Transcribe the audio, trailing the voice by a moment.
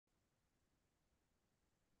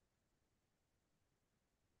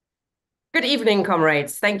Good evening,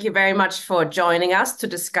 comrades. Thank you very much for joining us to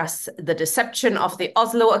discuss the deception of the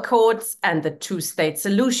Oslo Accords and the two-state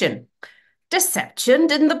solution. Deception?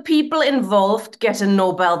 Didn't the people involved get a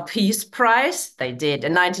Nobel Peace Prize? They did.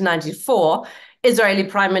 In 1994, Israeli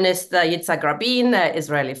Prime Minister Yitzhak Rabin,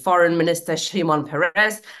 Israeli Foreign Minister Shimon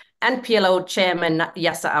Peres, and PLO Chairman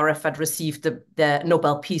Yasser Arafat received the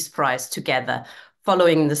Nobel Peace Prize together,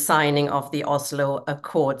 following the signing of the Oslo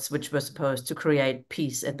Accords, which were supposed to create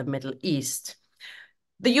peace in the Middle East.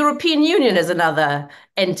 The European Union is another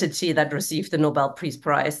entity that received the Nobel Peace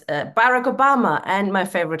Prize. Barack Obama and my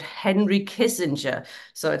favorite, Henry Kissinger.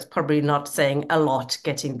 So it's probably not saying a lot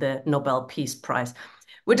getting the Nobel Peace Prize.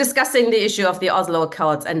 We're discussing the issue of the Oslo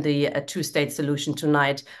Accords and the two-state solution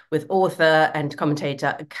tonight with author and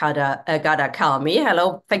commentator Ghada Karmi.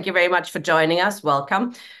 Hello, thank you very much for joining us.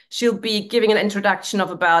 Welcome. She'll be giving an introduction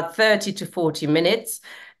of about 30 to 40 minutes.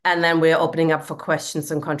 And then we're opening up for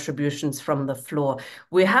questions and contributions from the floor.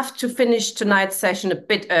 We have to finish tonight's session a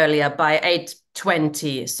bit earlier by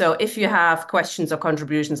 8:20. So if you have questions or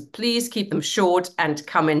contributions, please keep them short and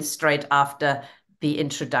come in straight after the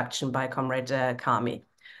introduction by Comrade Karmi.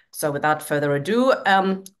 So without further ado,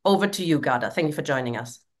 over to you, Ghada. Thank you for joining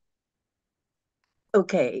us.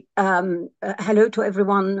 Okay. Hello to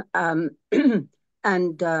everyone. And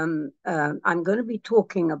I'm going to be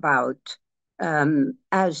talking about,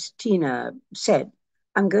 as Tina said,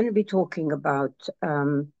 I'm going to be talking about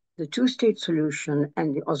the two-state solution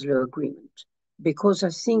and the Oslo Agreement, because I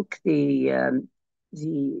think these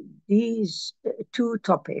two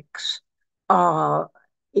topics are,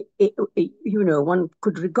 one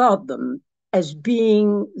could regard them as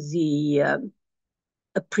being the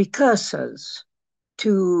precursors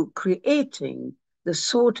to creating the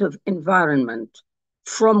sort of environment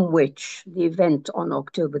from which the event on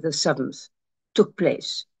October the 7th took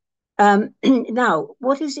place. Now,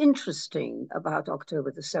 what is interesting about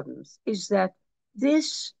October the 7th is that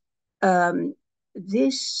this,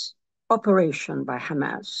 this operation by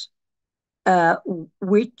Hamas,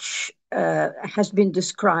 which has been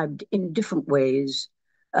described in different ways,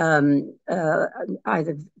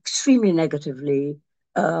 either extremely negatively,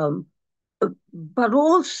 but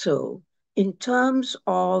also in terms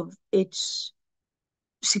of its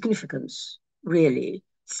significance, really,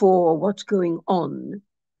 for what's going on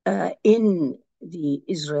in the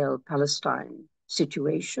Israel-Palestine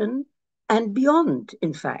situation and beyond,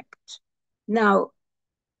 in fact. Now,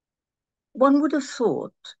 one would have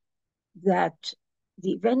thought that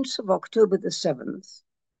the events of October the 7th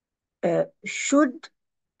should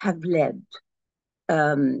have led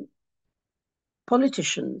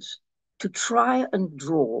politicians to try and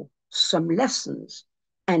draw some lessons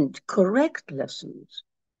and correct lessons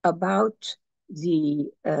about the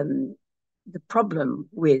problem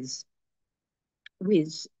with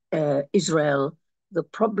Israel, the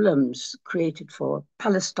problems created for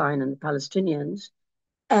Palestine and the Palestinians.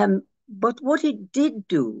 But what it did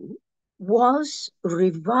do was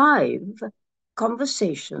revive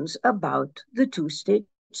conversations about the two-state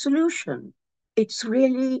solution. It's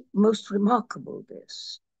really most remarkable,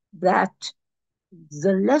 this, that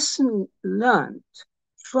the lesson learned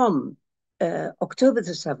from October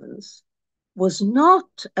the 7th was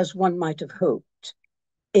not, as one might have hoped,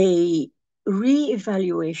 a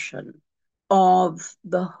re-evaluation of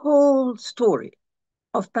the whole story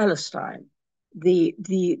of Palestine,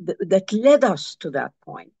 that led us to that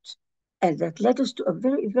point, and that led us to a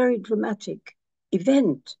very, very dramatic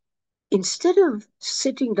event. Instead of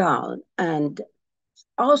sitting down and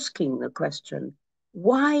asking the question,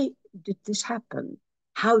 why did this happen?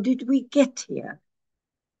 How did we get here?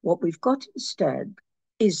 What we've got instead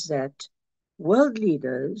is that world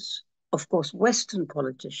leaders, of course, Western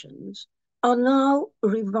politicians, are now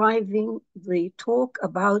reviving the talk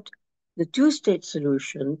about the two-state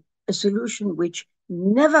solution, a solution which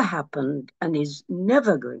never happened and is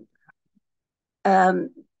never going to happen.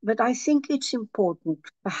 But I think it's important,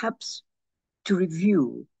 perhaps, to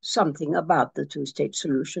review something about the two-state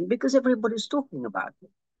solution because everybody's talking about it.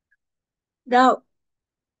 Now,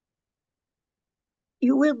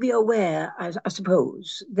 you will be aware, I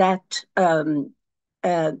suppose, that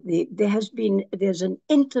there's an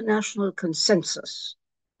international consensus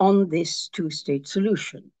on this two-state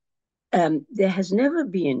solution. There has never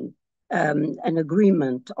been an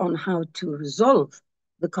agreement on how to resolve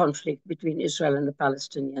the conflict between Israel and the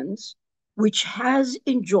Palestinians, which has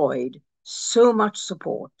enjoyed so much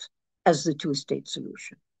support as the two-state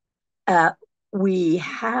solution. We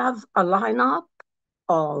have a lineup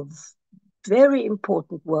of very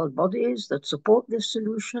important world bodies that support this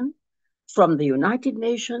solution, from the United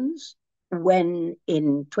Nations, when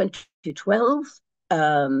in 2012,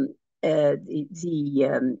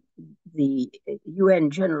 the UN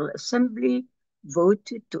General Assembly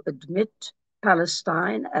voted to admit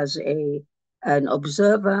Palestine as an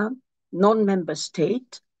observer, non-member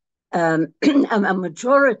state. A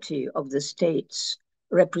majority of the states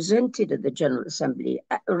represented at the General Assembly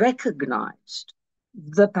recognized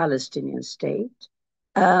the Palestinian state.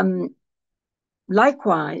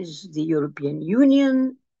 Likewise, the European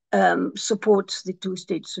Union supports the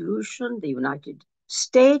two-state solution, the United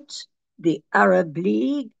States, the Arab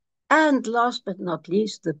League, and last but not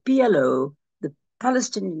least, the PLO, the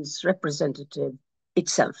Palestinians representative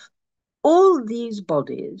itself. All these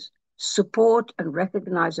bodies support and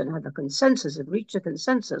recognize and have a consensus and reach a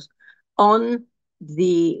consensus on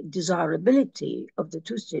the desirability of the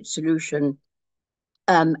two-state solution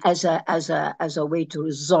as a way to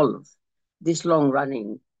resolve this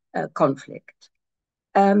long-running conflict.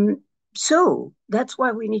 So that's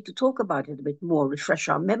why we need to talk about it a bit more, refresh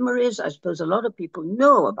our memories. I suppose a lot of people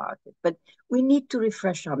know about it, but we need to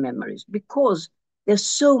refresh our memories because there's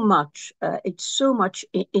so much, it's so much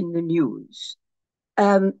in the news.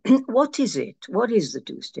 What is it? What is the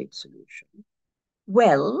two-state solution?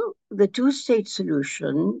 Well, the two-state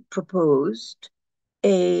solution proposed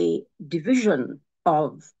a division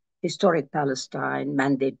of historic Palestine,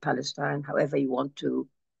 mandate Palestine, however you want to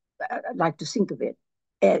like to think of it,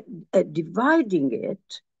 dividing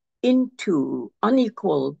it into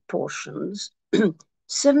unequal portions,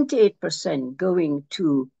 78% going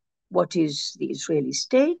to what is the Israeli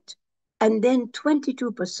state, and then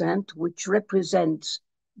 22%, which represents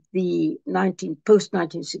the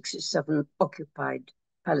post-1967 occupied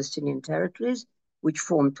Palestinian territories, which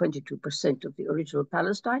form 22% of the original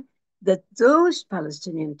Palestine, that those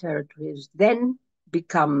Palestinian territories then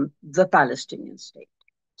become the Palestinian state.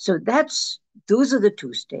 So those are the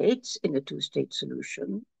two states in the two-state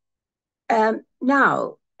solution.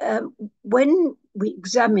 Now, when we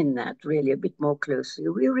examine that really a bit more closely,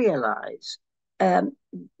 we realize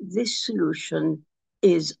this solution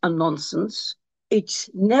is a nonsense. It's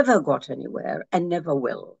never got anywhere and never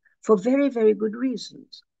will, for very, very good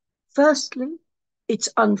reasons. Firstly, it's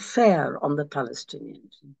unfair on the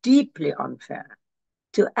Palestinians, deeply unfair,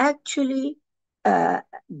 to actually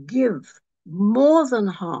give more than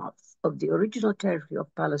half of the original territory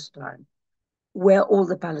of Palestine, where all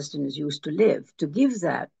the Palestinians used to live, to give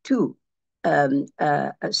that to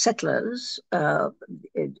settlers,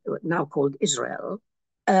 now called Israel,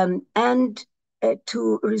 and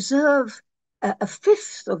to reserve a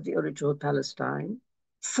fifth of the original Palestine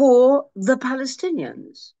for the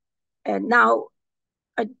Palestinians. Now,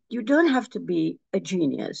 you don't have to be a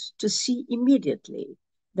genius to see immediately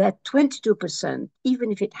that 22%,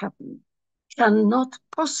 even if it happened, cannot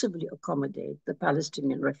possibly accommodate the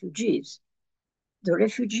Palestinian refugees. The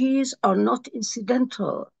refugees are not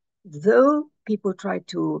incidental, though people try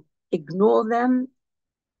to ignore them.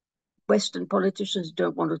 Western politicians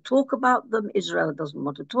don't want to talk about them. Israel doesn't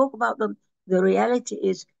want to talk about them. The reality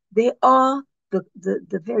is they are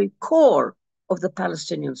the very core of the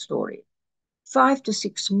Palestinian story. 5 to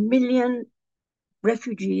 6 million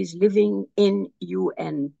refugees living in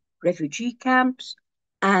UN refugee camps,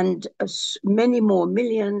 and many more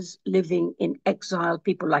millions living in exile,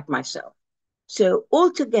 people like myself. So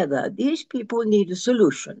altogether, these people need a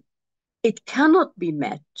solution. It cannot be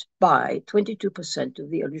met by 22% of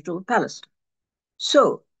the original Palestine.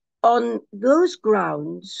 So on those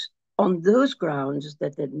grounds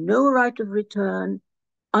that there's no right of return,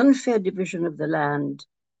 unfair division of the land,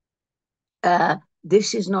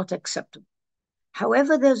 this is not acceptable.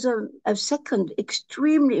 However, there's a second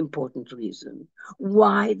extremely important reason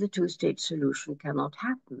why the two-state solution cannot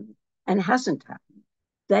happen and hasn't happened.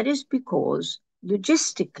 That is because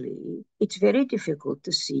logistically, it's very difficult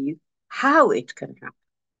to see how it can happen.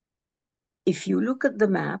 If you look at the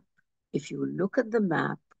map,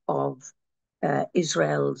 of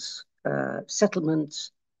Israel's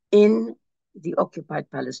settlements in the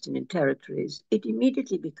occupied Palestinian territories, it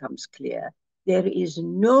immediately becomes clear there is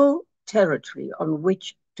no territory on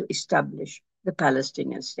which to establish the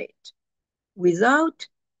Palestinian state. Without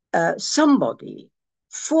somebody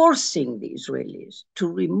forcing the Israelis to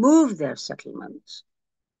remove their settlements,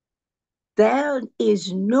 there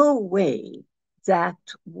is no way that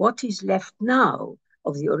what is left now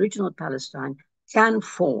of the original Palestine can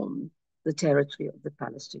form the territory of the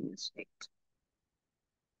Palestinian state.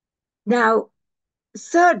 Now,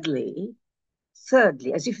 thirdly,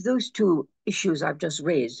 as if those two issues I've just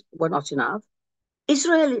raised were not enough,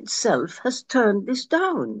 Israel itself has turned this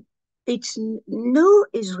down. No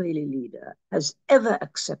Israeli leader has ever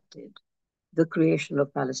accepted the creation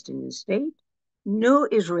of Palestinian state. No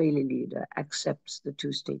Israeli leader accepts the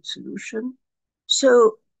two-state solution.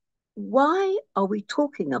 So why are we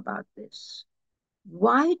talking about this?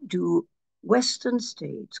 Why do Western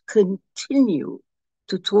states continue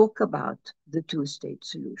to talk about the two-state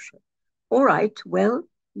solution? All right, well,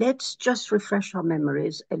 let's just refresh our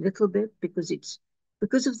memories a little bit because it's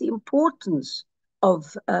because of the importance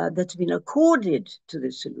of that's been accorded to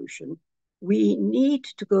this solution. We need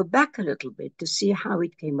to go back a little bit to see how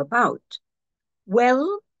it came about.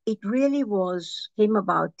 Well, it really came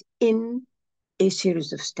about in a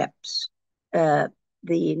series of steps. Uh,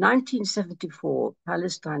 the 1974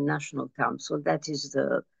 Palestine National Council, that is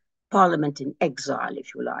the parliament in exile,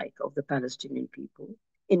 if you like, of the Palestinian people,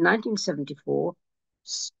 in 1974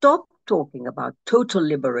 stopped talking about total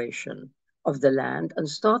liberation of the land and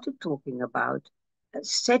started talking about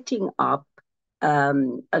setting up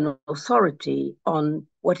an authority on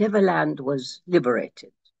whatever land was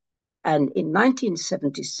liberated. And in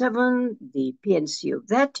 1977, the PNC of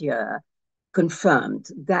that year confirmed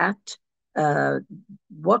that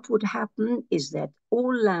what would happen is that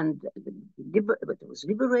all land that was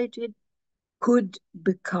liberated could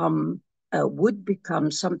become would become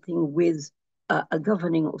something with a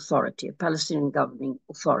governing authority, a Palestinian governing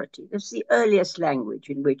authority. That's the earliest language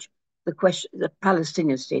in which the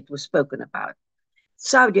Palestinian state was spoken about.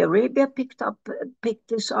 Saudi Arabia picked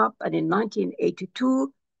this up, and in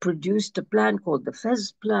 1982 produced a plan called the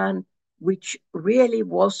Fez Plan, which really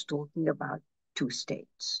was talking about two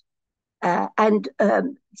states. And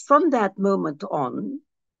from that moment on,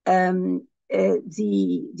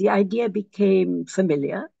 the idea became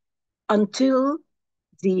familiar until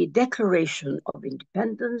the Declaration of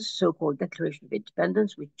Independence, so-called Declaration of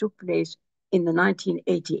Independence, which took place in the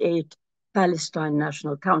 1988 Palestine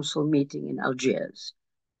National Council meeting in Algiers.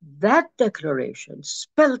 That declaration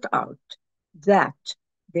spelled out that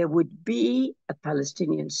there would be a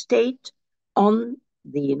Palestinian state on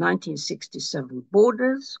the 1967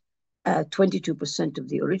 borders, 22% of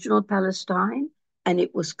the original Palestine, and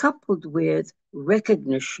it was coupled with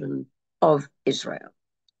recognition of Israel.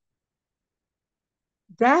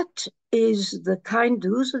 Those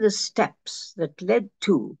are the steps that led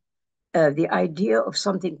to the idea of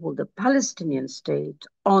something called the Palestinian state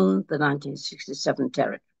on the 1967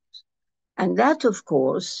 territories. And that, of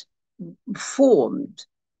course, formed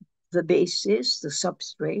the basis, the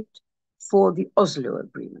substrate for the Oslo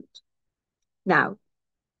Agreement. Now,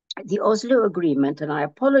 the Oslo Agreement, and I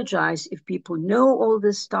apologize if people know all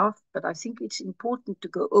this stuff, but I think it's important to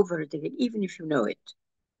go over it again, even if you know it.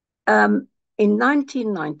 In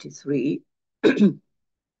 1993,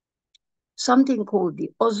 something called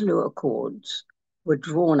the Oslo Accords were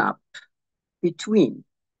drawn up between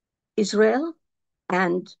Israel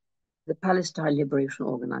and the Palestine Liberation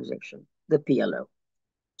Organization, the PLO.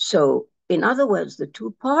 So, in other words, the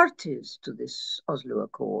two parties to this Oslo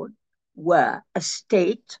Accord were a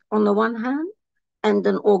state on the one hand and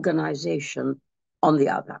an organization on the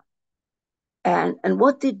other. And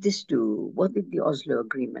what did this do? What did the Oslo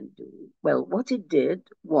Agreement do? Well, what it did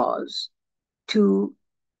was to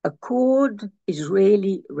accord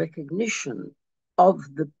Israeli recognition of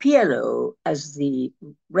the PLO as the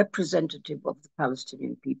representative of the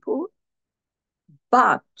Palestinian people,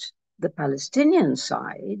 but the Palestinian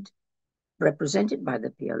side, represented by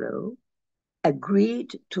the PLO,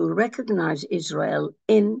 agreed to recognize Israel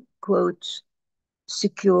in, quotes,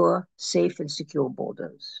 secure, safe and secure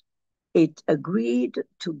borders. It agreed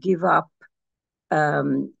to give up,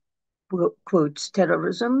 quotes,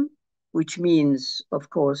 terrorism, which means, of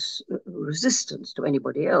course, resistance to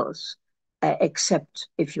anybody else, except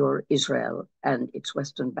if you're Israel and its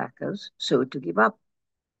Western backers. So to give up,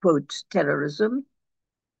 quote, terrorism,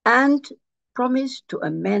 and promised to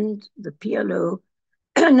amend the PLO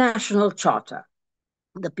National Charter.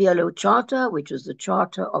 The PLO Charter, which is the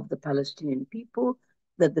charter of the Palestinian people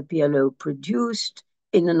that the PLO produced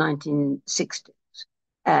in the 1960s.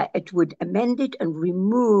 It would amend it and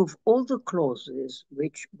remove all the clauses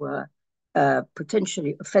which were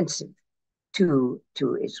potentially offensive to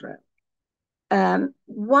Israel.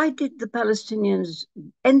 Why did the Palestinians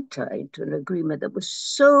enter into an agreement that was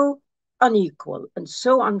so unequal and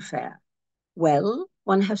so unfair? Well,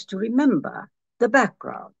 one has to remember the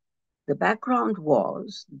background. The background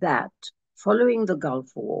was that following the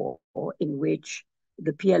Gulf War, in which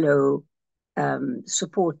the PLO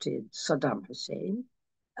supported Saddam Hussein,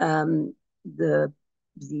 the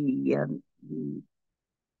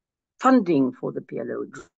funding for the PLO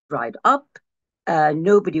dried up.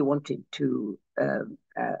 Nobody wanted to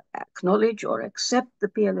acknowledge or accept the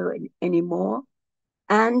PLO anymore,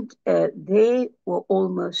 and they were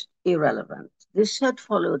almost irrelevant. This had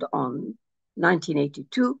followed on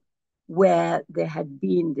 1982, where there had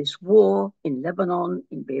been this war in Lebanon,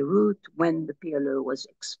 in Beirut, when the PLO was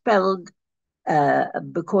expelled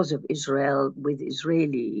because of Israel, with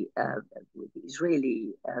Israeli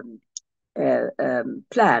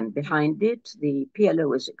plan behind it. The PLO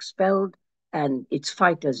was expelled, and its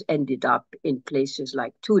fighters ended up in places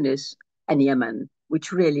like Tunis and Yemen,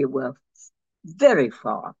 which really were very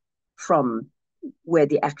far from where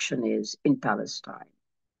the action is in Palestine.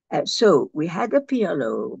 So we had a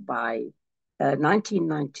PLO by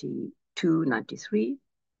 1992, 93,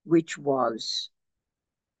 which was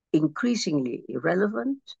increasingly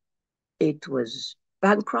irrelevant. It was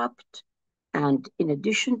bankrupt. And in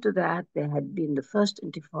addition to that, there had been the first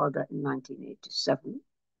Intifada in 1987,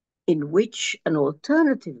 in which an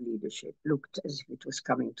alternative leadership looked as if it was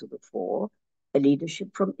coming to the fore, a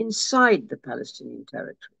leadership from inside the Palestinian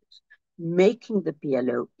territories, making the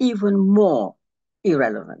PLO even more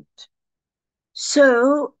irrelevant.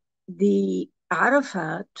 So the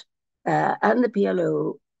Arafat and the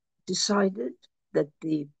PLO decided that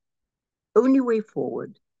the only way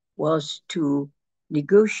forward was to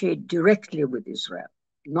negotiate directly with Israel,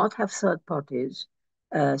 not have third parties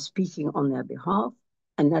speaking on their behalf,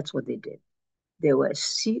 and that's what they did. There were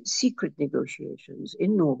secret negotiations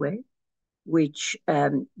in Norway, which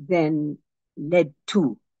then led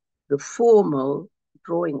to the formal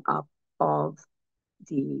drawing up of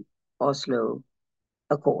the Oslo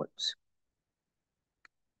Accords.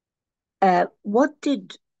 What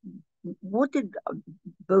did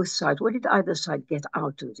both sides, what did either side get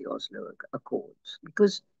out of the Oslo Accords?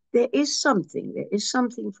 Because there is something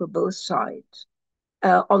for both sides.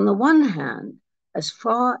 On the one hand, as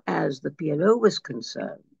far as the PLO was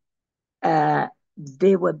concerned,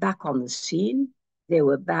 they were back on the scene. They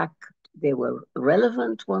were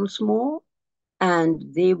relevant once more, and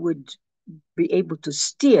they would be able to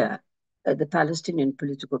steer the Palestinian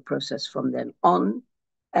political process from then on.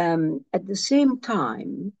 At the same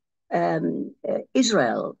time,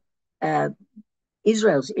 Israel's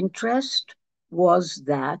interest was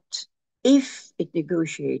that if it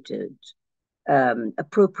negotiated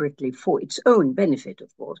appropriately for its own benefit,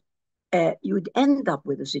 of course, you would end up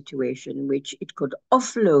with a situation in which it could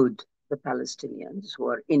offload the Palestinians who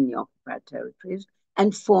are in the occupied territories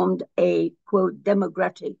and formed a, quote,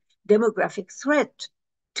 demographic threat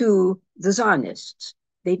to the Zionists.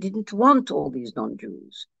 They didn't want all these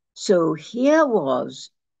non-Jews. So here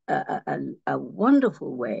was a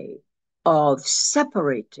wonderful way of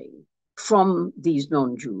separating from these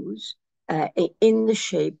non-Jews in the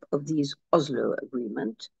shape of these Oslo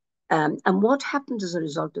Agreement. And what happened as a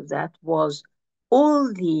result of that was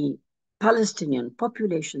all the Palestinian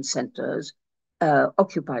population centers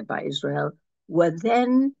occupied by Israel were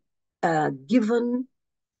then given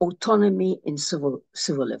autonomy in civil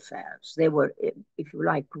affairs. They were, if you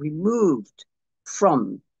like, removed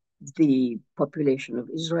from the population of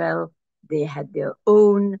Israel. They had their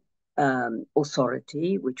own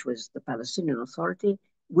authority, which was the Palestinian Authority,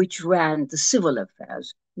 which ran the civil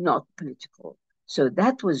affairs, not political. So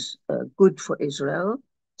that was good for Israel,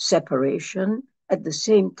 separation. At the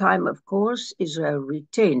same time, of course, Israel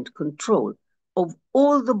retained control of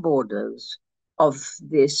all the borders of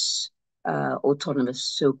this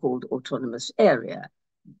so-called autonomous area,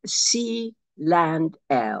 sea, land,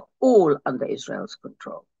 air, all under Israel's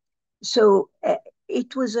control. So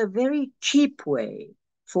it was a very cheap way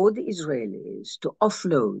for the Israelis to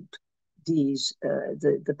offload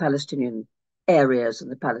the Palestinian areas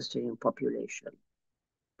and the Palestinian population.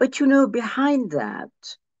 But you know, behind that,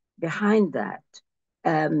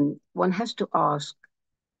 one has to ask: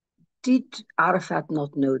 did Arafat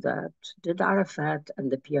not know that? Did Arafat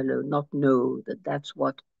and the PLO not know that that's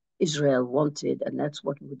what Israel wanted and that's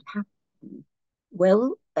what would happen?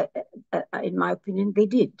 Well, in my opinion, they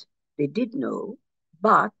did. They did know,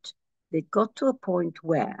 but they got to a point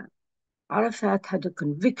where Arafat had a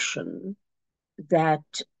conviction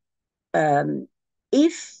that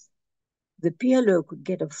if the PLO could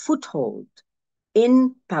get a foothold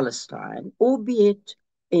in Palestine, albeit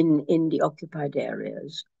in the occupied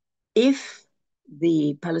areas, if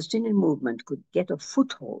the Palestinian movement could get a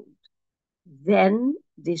foothold, then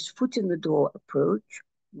this foot in the door approach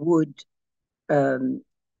would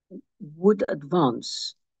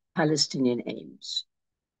advance Palestinian aims,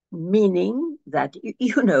 meaning that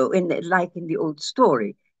like in the old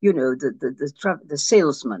story, the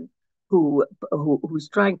salesman who's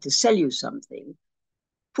trying to sell you something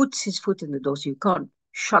puts his foot in the door so you can't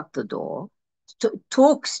shut the door,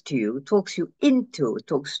 talks you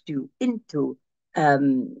into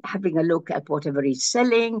having a look at whatever he's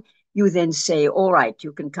selling. You then say, all right,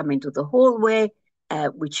 you can come into the hallway.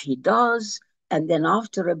 which he does. And then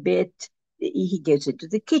after a bit, he goes into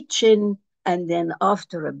the kitchen. And then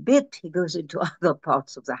after a bit, he goes into other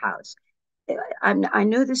parts of the house. I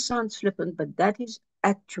know this sounds flippant, but that is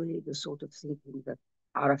actually the sort of thinking that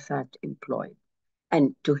Arafat employed.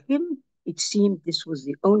 And to him, it seemed this was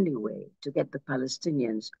the only way to get the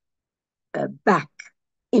Palestinians back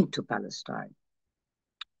into Palestine.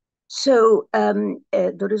 So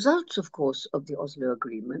the results, of course, of the Oslo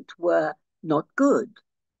Agreement were not good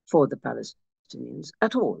for the Palestinians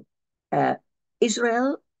at all.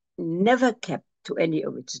 Israel never kept to any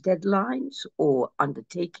of its deadlines or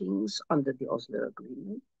undertakings under the Oslo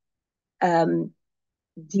Agreement.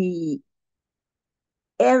 The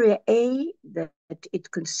Area A that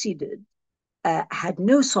it conceded had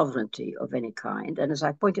no sovereignty of any kind. And as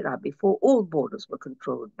I pointed out before, all borders were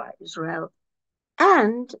controlled by Israel.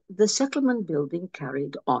 And the settlement building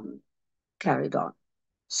carried on.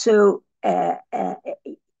 So,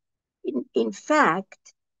 in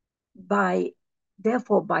fact,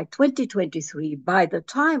 therefore, by 2023, by the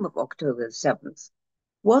time of October 7th,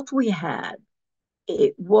 what we had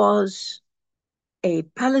was a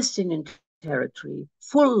Palestinian territory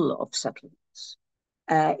full of settlements,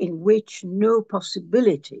 in which no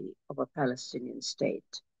possibility of a Palestinian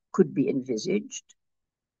state could be envisaged,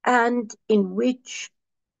 and in which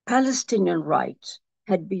Palestinian rights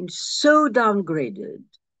had been so downgraded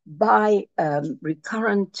by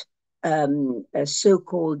recurrent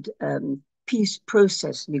so-called peace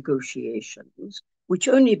process negotiations, which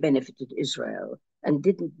only benefited Israel and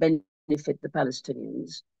didn't benefit the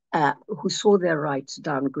Palestinians, who saw their rights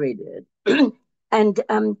downgraded. And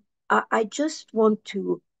I just want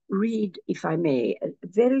to read, if I may, a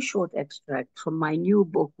very short extract from my new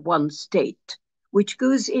book, One State, which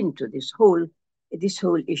goes into this whole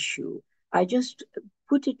issue. I just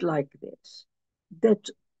put it like this, that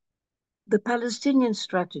the Palestinian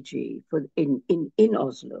strategy in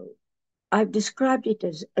Oslo, I've described it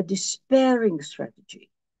as a despairing strategy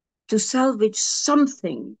to salvage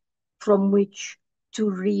something from which to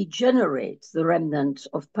regenerate the remnants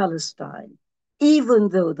of Palestine, even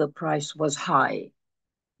though the price was high.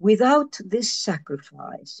 Without this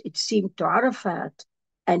sacrifice, it seemed to Arafat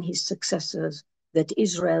and his successors that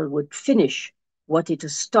Israel would finish what it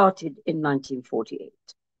has started in 1948.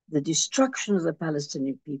 The destruction of the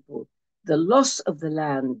Palestinian people, the loss of the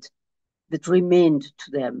land that remained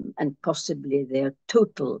to them, and possibly their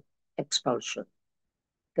total expulsion.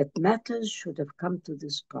 That matters should have come to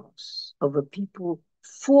this pass of a people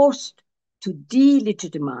forced to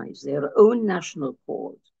delegitimize their own national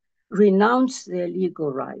cause, renounce their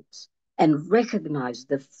legal rights, and recognize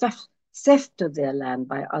the theft of their land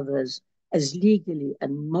by others as legally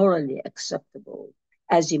and morally acceptable,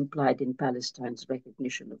 as implied in Palestine's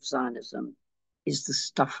recognition of Zionism, is the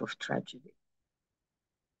stuff of tragedy.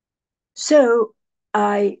 So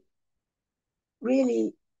I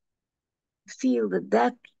really feel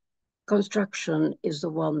that construction is the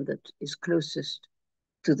one that is closest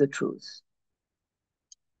to the truth.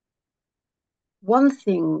 One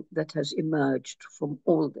thing that has emerged from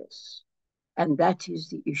all this, and that is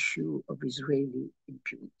the issue of Israeli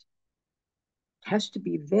impunity. It has to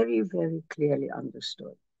be very, very clearly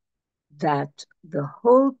understood that the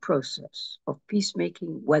whole process of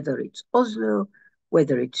peacemaking, whether it's Oslo,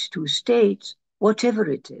 whether it's two states, whatever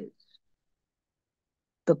it is,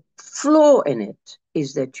 the flaw in it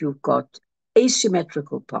is that you've got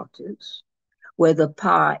asymmetrical parties where the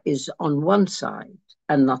power is on one side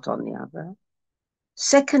and not on the other.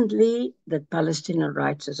 Secondly, that Palestinian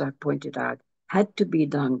rights, as I pointed out, had to be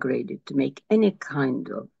downgraded to make any kind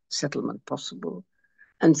of settlement possible.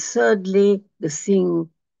 And thirdly, the thing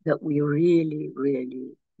that we really,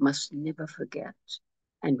 really must never forget,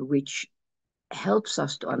 and which helps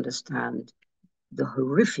us to understand the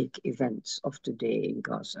horrific events of today in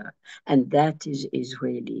Gaza, and that is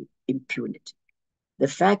Israeli impunity. The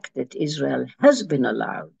fact that Israel has been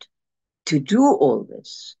allowed to do all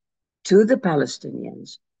this to the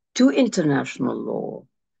Palestinians, to international law,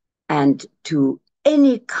 and to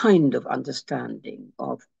any kind of understanding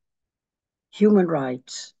of human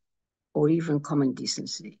rights or even common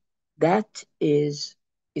decency, that is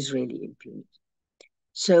Israeli impunity.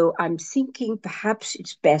 So I'm thinking perhaps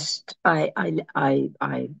it's best I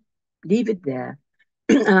leave it there.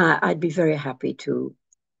 I'd be very happy to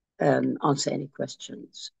answer any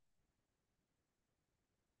questions.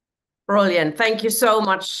 Brilliant. Thank you so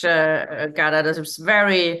much, Ghada. This was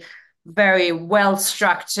very, very well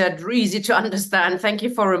structured, easy to understand. Thank you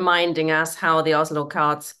for reminding us how the Oslo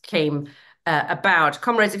Accords came about.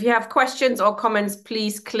 Comrades, if you have questions or comments,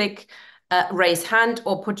 please click raise hand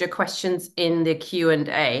or put your questions in the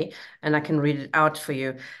Q&A, and I can read it out for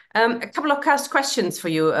you. A couple of questions for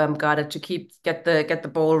you, Ghada, to get the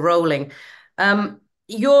ball rolling.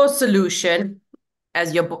 Your solution,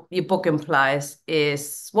 as your book implies,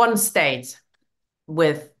 is one state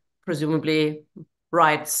with presumably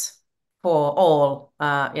rights for all,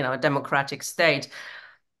 a democratic state,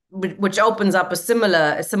 which opens up a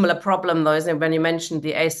similar problem, though, isn't it? When you mentioned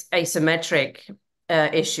the asymmetric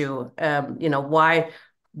issue, why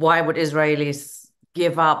would Israelis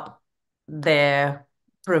give up their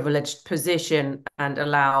privileged position and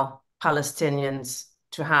allow Palestinians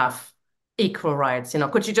to have equal rights?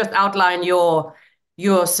 Could you just outline your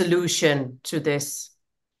solution to this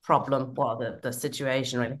problem, well, the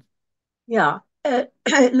situation, really? Yeah.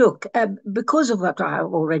 Look, because of what I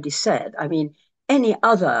have already said, I mean, any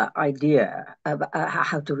other idea of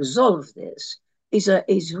how to resolve this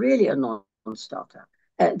is really a non-starter.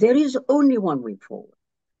 There is only one way forward,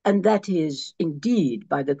 and that is indeed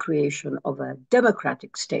by the creation of a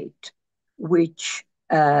democratic state, which,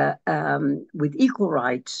 with equal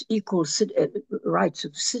rights, rights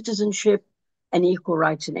of citizenship, and equal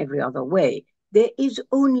rights in every other way. There is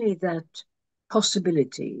only that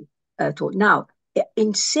possibility at all. Now,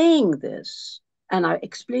 in saying this, and I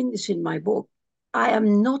explain this in my book, I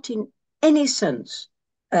am not in any sense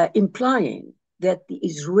implying that the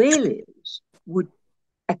Israelis would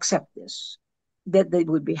accept this, that they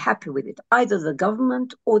would be happy with it, either the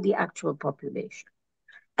government or the actual population.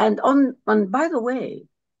 And by the way,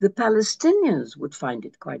 the Palestinians would find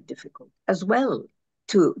it quite difficult as well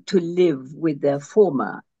to live with their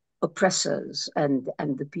former oppressors and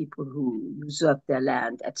the people who usurp their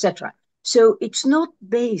land, etc. So it's not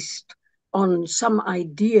based on some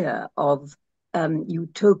idea of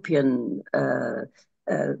utopian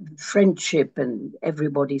friendship and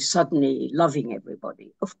everybody suddenly loving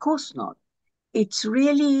everybody. Of course not. It's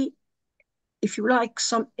really, if you like,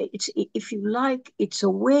 it's a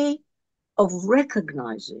way of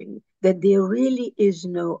recognizing that there really is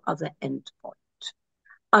no other endpoint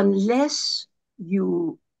unless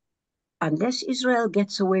Israel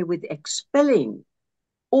gets away with expelling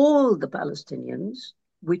all the Palestinians,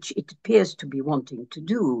 which it appears to be wanting to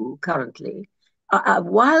do currently,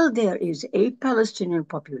 while there is a Palestinian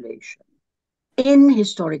population in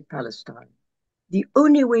historic Palestine, the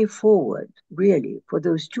only way forward, really, for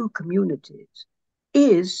those two communities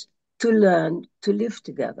is to learn to live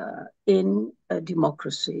together in a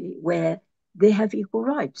democracy where they have equal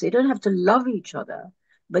rights. They don't have to love each other,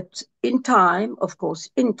 but in time, of course,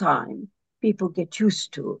 people get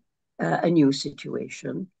used to a new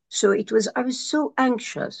situation. So I was so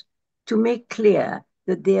anxious to make clear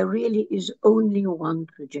that there really is only one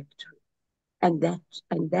trajectory, and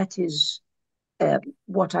that is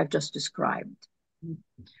what I've just described.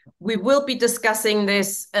 We will be discussing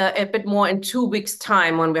this a bit more in 2 weeks'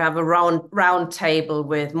 time when we have a round table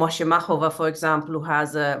with Moshe Machova, for example, who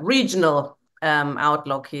has a regional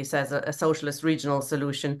outlook. He says a socialist regional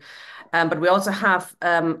solution. But we also have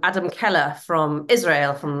Adam Keller from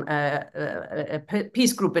Israel, from a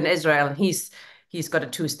peace group in Israel, and he's got a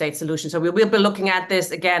two-state solution. So we will be looking at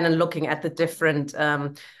this again and looking at the different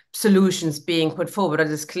solutions being put forward.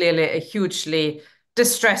 It is clearly a hugely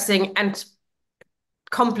distressing and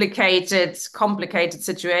complicated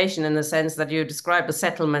situation in the sense that you describe. The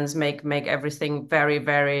settlements make everything very,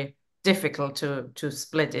 very difficult to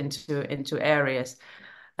split into areas.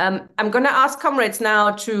 I'm going to ask comrades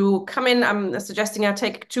now to come in. I'm suggesting I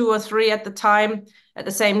take 2 or 3 at the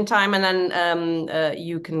same time, and then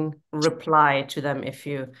you can reply to them if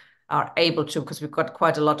you are able to, because we've got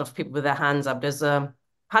quite a lot of people with their hands up. There's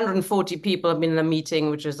 140 people have been in the meeting,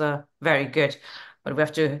 which is very good, but we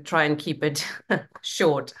have to try and keep it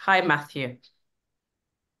short. Hi, Matthew.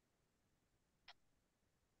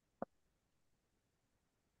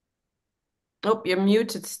 Oh, you're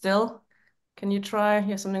muted still. Can you try?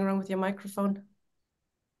 Here's something wrong with your microphone.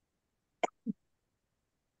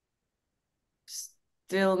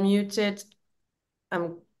 Still muted.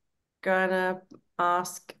 I'm gonna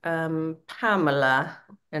ask Pamela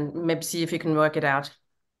and maybe see if you can work it out.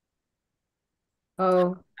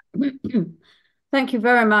 Oh, thank you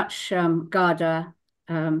very much, Ghada.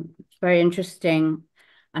 Very interesting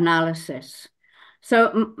analysis.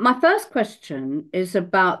 So my first question is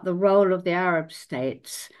about the role of the Arab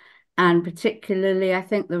states, and particularly, I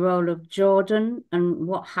think, the role of Jordan and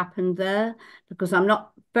what happened there, because I'm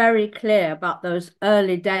not very clear about those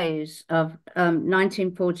early days of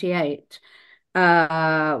 1948,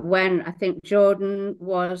 when I think Jordan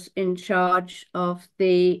was in charge of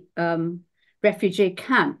the refugee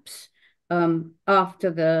camps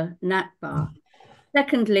after the Nakba.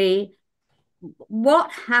 Secondly,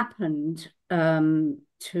 what happened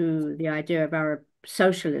to the idea of Arab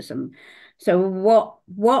socialism? So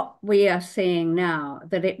what we are seeing now,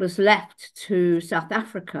 that it was left to South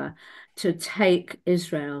Africa to take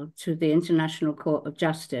Israel to the International Court of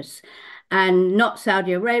Justice, and not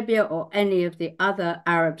Saudi Arabia or any of the other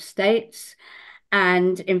Arab states.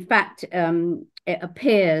 And in fact, it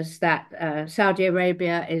appears that Saudi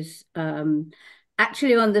Arabia is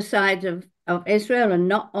actually on the side of Israel and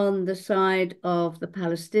not on the side of the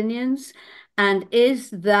Palestinians. And is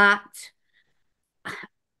that,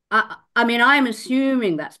 I mean, I'm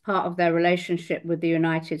assuming that's part of their relationship with the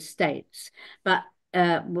United States, but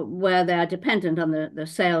where they are dependent on the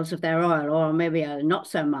sales of their oil, or maybe not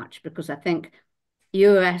so much, because I think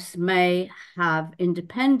US may have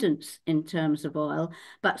independence in terms of oil,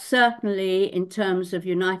 but certainly in terms of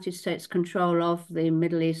United States control of the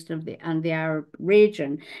Middle East and the Arab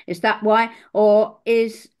region. Is that why? Or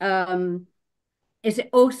is it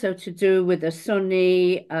also to do with the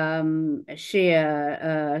Sunni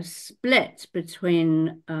Shia split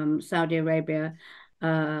between Saudi Arabia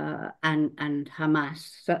and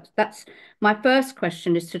Hamas? So that's my first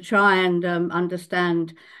question, is to try and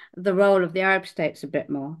understand the role of the Arab states a bit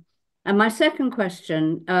more. And my second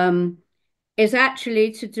question is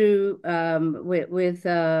actually to do with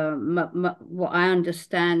what I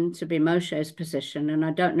understand to be Moshe's position. And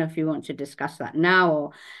I don't know if you want to discuss that now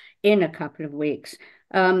or in a couple of weeks.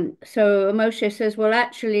 So Moshe says, well,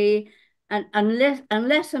 actually,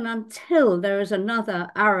 unless and until there is another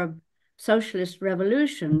Arab socialist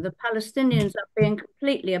revolution, the Palestinians are being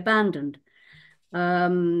completely abandoned,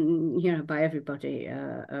 by everybody,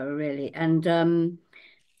 really. And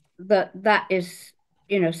that is,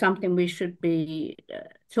 something we should be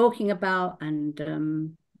talking about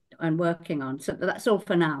and working on. So that's all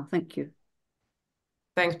for now. Thank you.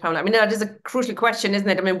 Thanks, Paula. I mean, that is a crucial question, isn't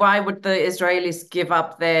it? I mean, why would the Israelis give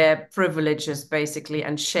up their privileges, basically,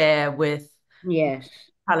 and share with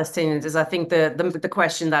Palestinians? Is, I think, the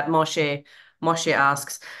question that Moshe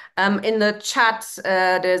asks. In the chat,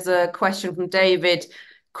 there's a question from David.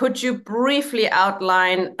 Could you briefly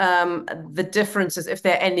outline the differences, if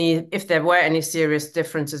there were any serious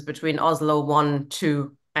differences between Oslo 1,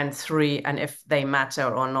 2, and 3, and if they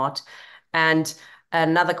matter or not? And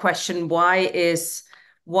another question, why is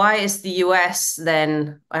the US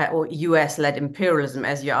then, or US-led imperialism,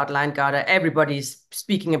 as you outlined, Ghada, everybody's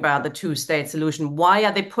speaking about the two-state solution. Why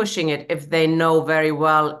are they pushing it if they know very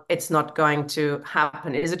well it's not going to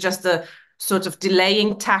happen? Is it just a sort of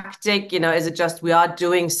delaying tactic? Is it just we are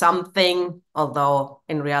doing something, although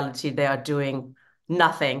in reality they are doing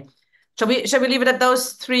nothing? Shall we leave it at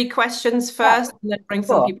those three questions first, and then bring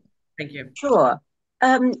some people? Thank you. Sure.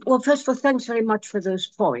 Well, first of all, thanks very much for those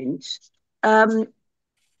points.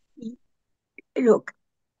 Look,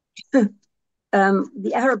 the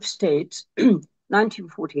Arab states,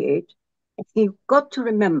 1948, you've got to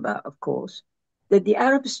remember, of course, that the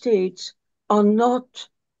Arab states are not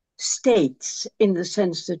states in the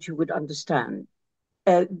sense that you would understand.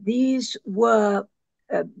 These were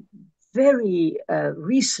very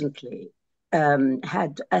recently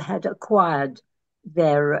had acquired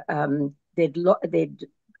their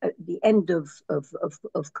the end of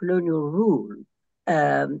colonial rule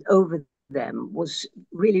over them was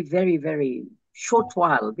really very, very short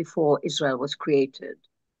while before Israel was created.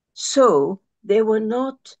 So they were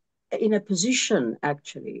not in a position,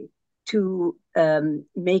 actually, to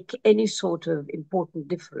make any sort of important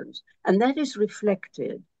difference. And that is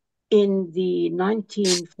reflected in the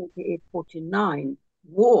 1948-49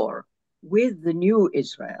 war with the new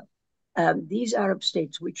Israel. These Arab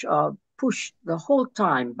states, which are pushed the whole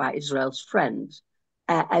time by Israel's friends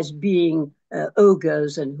as being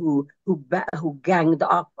ogres and who ganged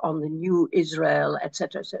up on the new Israel,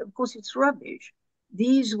 etc. So of course it's rubbish.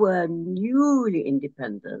 These were newly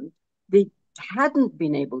independent. They hadn't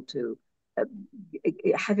been able to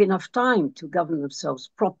have enough time to govern themselves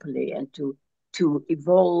properly and to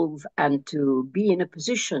evolve and to be in a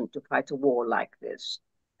position to fight a war like this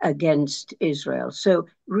against Israel. So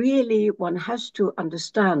really one has to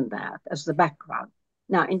understand that as the background.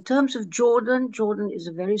 Now, in terms of Jordan, Jordan is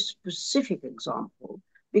a very specific example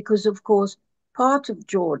because, of course, part of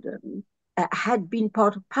Jordan had been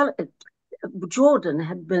part of Jordan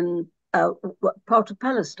had been part of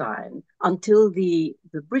Palestine until the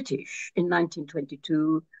British in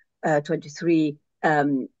 1922, 23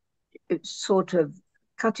 sort of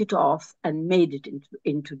cut it off and made it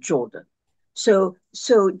into Jordan. So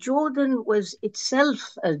Jordan was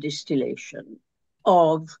itself a distillation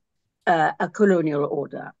of a colonial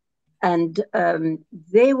order. And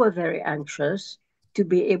they were very anxious to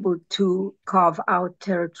be able to carve out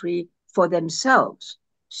territory for themselves.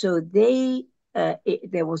 So there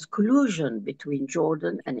was collusion between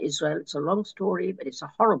Jordan and Israel. It's a long story, but it's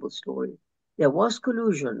a horrible story. There was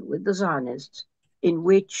collusion with the Zionists in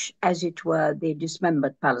which, as it were, they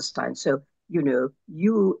dismembered Palestine. So,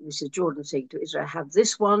 this is Jordan saying to Israel, have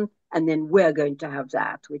this one, and then we're going to have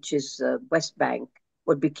that, which is West Bank,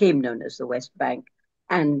 what became known as the West Bank,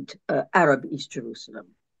 and Arab East Jerusalem.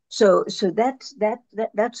 So that's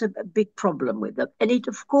a big problem with them, and it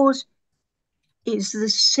of course is the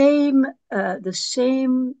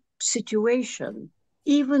same situation,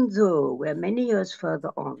 even though we're many years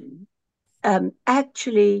further on.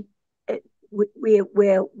 Actually,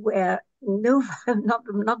 we're no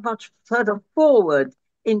not much further forward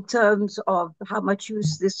in terms of how much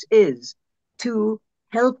use this is to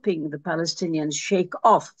helping the Palestinians shake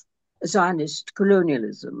off Zionist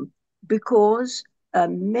colonialism, because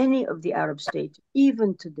many of the Arab states,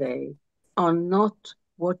 even today, are not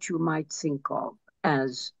what you might think of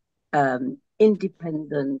as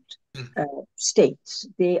independent states.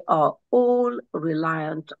 They are all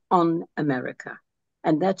reliant on America.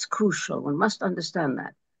 And that's crucial. One must understand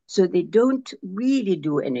that. So they don't really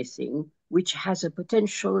do anything which has a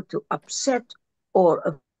potential to upset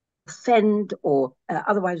or offend or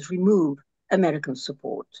otherwise remove American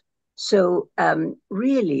support. So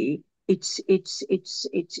really, it's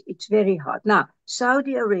very hard. Now,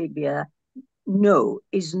 Saudi Arabia, no,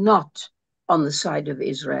 is not on the side of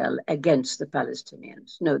Israel against the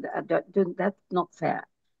Palestinians. No, that's not fair.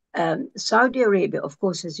 Saudi Arabia, of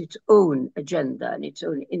course, has its own agenda and its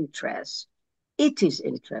own interests. It is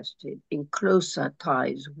interested in closer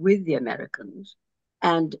ties with the Americans.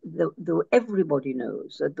 And though everybody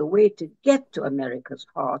knows that the way to get to America's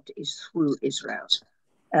heart is through Israel.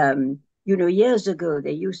 Years ago,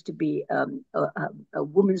 there used to be a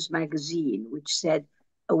woman's magazine which said,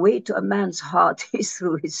 a way to a man's heart is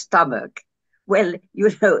through his stomach. Well,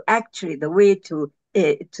 actually, the way to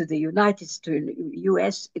the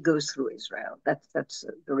US, it goes through Israel. That's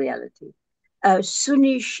the reality.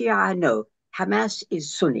 Sunni, Shia, no. Hamas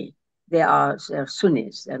is Sunni. They're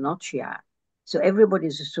Sunnis. They're not Shia. So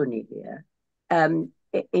everybody's a Sunni here.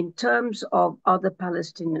 In terms of other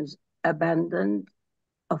Palestinians abandoned,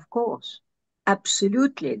 of course,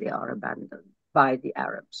 absolutely, they are abandoned by the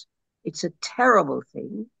Arabs. It's a terrible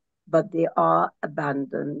thing, but they are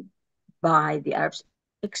abandoned by the Arabs,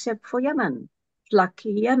 except for Yemen,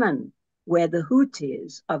 lucky Yemen, where the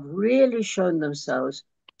Houthis have really shown themselves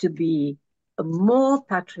to be more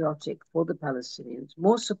patriotic for the Palestinians,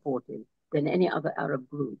 more supportive than any other Arab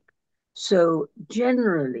group. So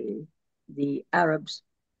generally, the Arabs,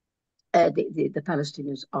 the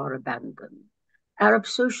Palestinians are abandoned. Arab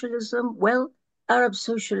socialism, well, Arab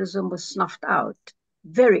socialism was snuffed out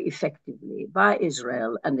very effectively by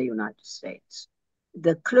Israel and the United States.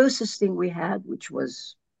 The closest thing we had, which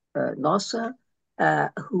was Nasser,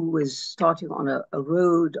 who was starting on a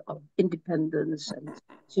road of independence and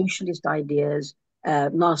socialist ideas.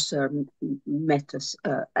 Nasser met us,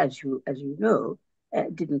 as you know,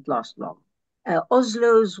 didn't last long.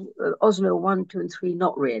 Oslo 1, 2, and 3,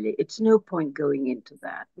 not really. It's no point going into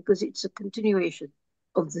that because it's a continuation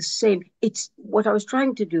of the same. It's what I was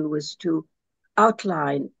trying to do was to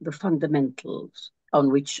outline the fundamentals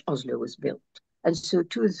on which Oslo was built. And so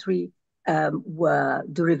 2 and 3 were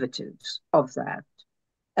derivatives of that.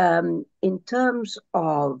 In terms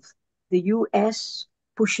of the US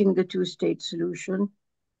pushing the two-state solution,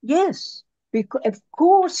 yes,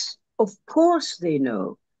 because of course they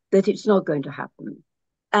know that it's not going to happen.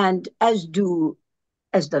 And as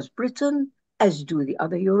does Britain, as do the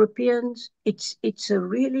other Europeans. It's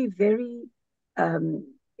really very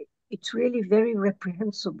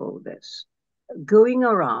reprehensible, this going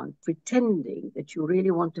around pretending that you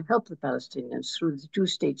really want to help the Palestinians through the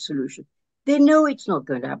two-state solution. They know it's not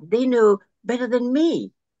going to happen. They know better than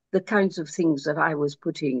me the kinds of things that I was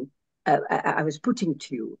putting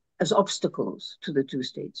to you as obstacles to the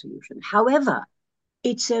two-state solution. However,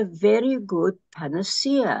 it's a very good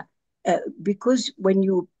panacea because when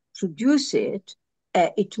you produce it,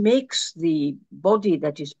 it makes the body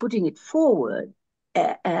that is putting it forward,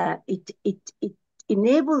 it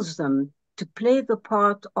enables them to play the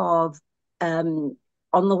part of, on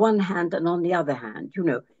the one hand and on the other hand,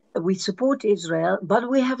 we support Israel, but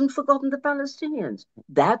we haven't forgotten the Palestinians.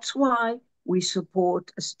 That's why we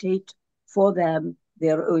support a state for them,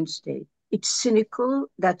 their own state. It's cynical.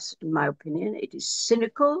 That's, in my opinion, it is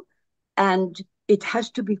cynical, and it has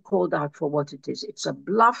to be called out for what it is. It's a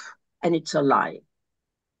bluff and it's a lie.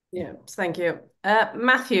 Yeah, thank you.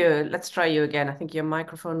 Matthew, let's try you again. I think your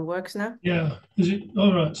microphone works now. Yeah, is it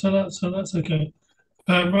all right? So that's okay.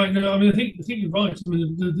 Right. No, I mean, I think you're right. I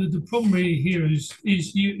mean, the problem really here is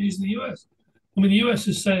the US. I mean, the US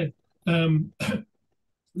has said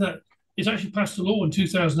that it's actually passed a law in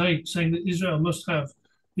 2008 saying that Israel must have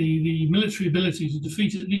the military ability to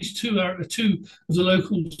defeat at least two of the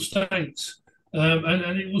local states,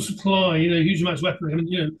 and it will supply huge amounts of weaponry. I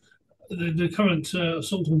mean, the current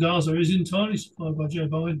assault on Gaza is entirely supplied by Joe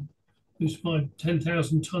Biden, who supplied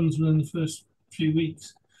 10,000 tons within the first few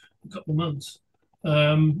weeks, a couple of months.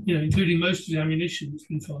 Including most of the ammunition that's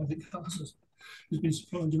been fired at Gaza has been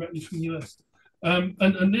supplied directly from the US.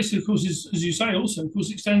 And this, of course, is, as you say, also, of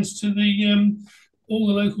course, extends to the all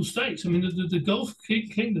the local states. I mean, the Gulf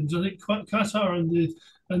kingdoms, I think Qatar and the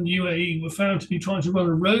UAE were found to be trying to run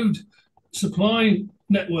a road supply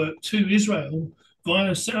network to Israel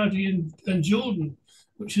via Saudi and Jordan,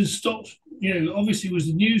 which has stopped. Obviously, it was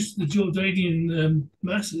the news to the Jordanian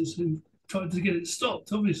masses who tried to get it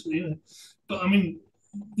stopped. Obviously, but I mean,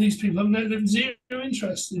 these people have zero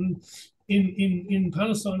interest in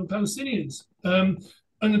Palestine or Palestinians. And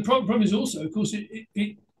the problem is also, of course,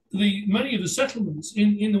 the many of the settlements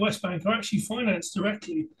in the West Bank are actually financed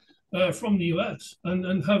directly from the US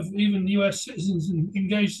and have even US citizens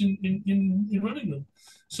engaged in running them.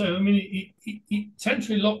 So, I mean, it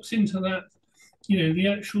essentially locks into that, the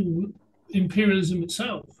actual imperialism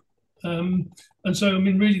itself. And so, I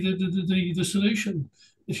mean, really, the solution,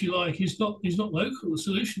 if you like, is not local. The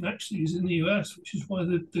solution actually is in the US, which is why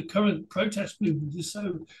the current protest movement is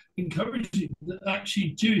so encouraging. That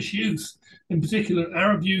actually Jewish youth, in particular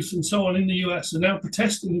Arab youth and so on in the US, are now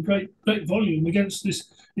protesting in great volume against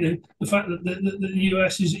this. The fact that the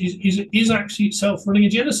US is actually itself running a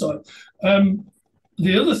genocide.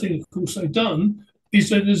 The other thing, of course, they've done is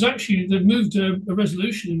that they've moved a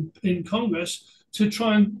resolution in Congress to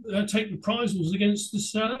try and take reprisals against the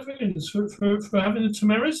South Africans for having the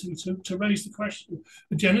temerity to raise the question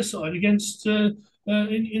of genocide against in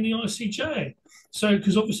the ICJ. So,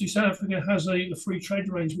 because obviously South Africa has a free trade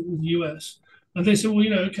arrangement with the US, and they said,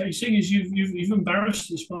 well, okay, seeing as you've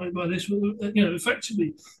embarrassed us by this,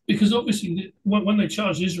 effectively, because obviously when they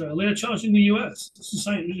charge Israel, they are charging the US. It's the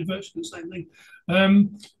same, it's virtually the same thing.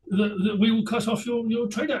 That we will cut off your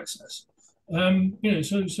trade access.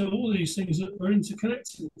 So all these things are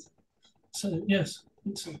interconnected. So yes.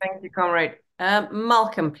 Thank you, Comrade.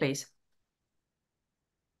 Malcolm, please.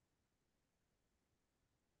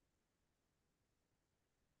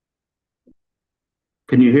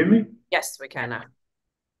 Can you hear me? Yes, we can now.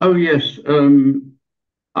 Oh yes.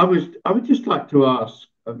 I would just like to ask.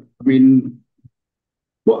 I mean,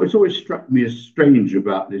 what has always struck me as strange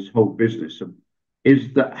about this whole business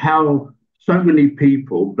is that how so many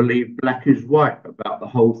people believe black is white about the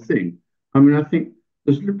whole thing. I mean, I think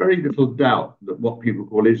there's very little doubt that what people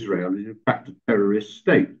call Israel is in fact a terrorist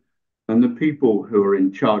state, and the people who are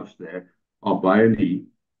in charge there are by any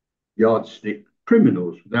yardstick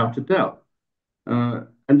criminals, without a doubt.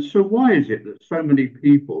 And so, why is it that so many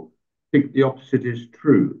people think the opposite is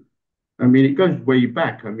true? I mean, it goes way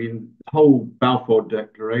back. I mean, the whole Balfour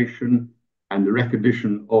Declaration and the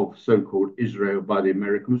recognition of so-called Israel by the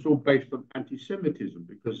Americans was all based on anti-Semitism,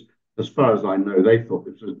 because as far as I know, they thought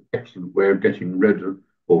this was an excellent way of getting rid of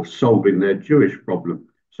or solving their Jewish problem.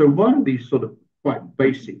 So why are these sort of quite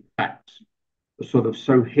basic facts sort of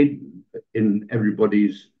so hidden in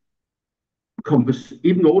everybody's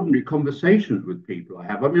even ordinary conversations with people I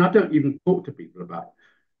have? I mean, I don't even talk to people about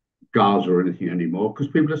Gaza or anything anymore because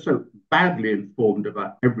people are so badly informed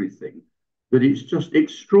about everything that it's just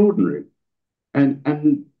extraordinary. And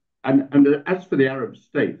as for the Arab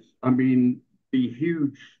states, I mean, the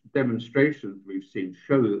huge demonstrations we've seen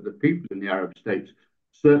show that the people in the Arab states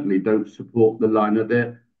certainly don't support the line of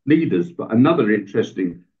their leaders. But another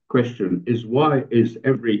interesting question is, why is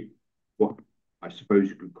what I suppose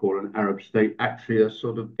you could call an Arab state actually a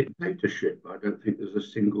sort of dictatorship? I don't think there's a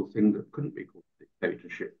single thing that couldn't be called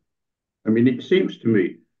dictatorship. I mean, it seems to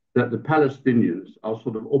me that the Palestinians are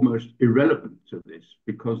sort of almost irrelevant to this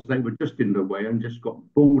because they were just in the way and just got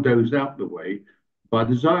bulldozed out the way by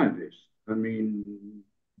the Zionists. I mean,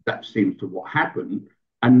 that seems to what happened,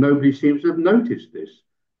 and nobody seems to have noticed this.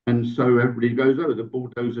 And so everybody goes, oh, the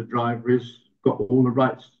bulldozer driver has got all the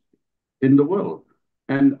rights in the world.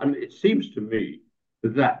 And it seems to me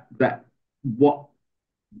that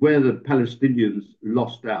where the Palestinians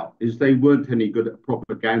lost out is they weren't any good at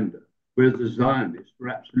propaganda, whereas the Zionists were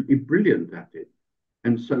absolutely brilliant at it.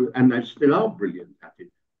 And they still are brilliant at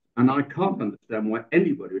it. And I can't understand why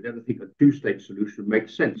anybody would ever think a two-state solution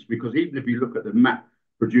makes sense, because even if you look at the map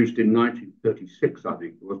produced in 1936, I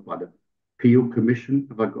think it was by the Peel Commission,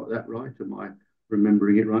 have I got that right? Am I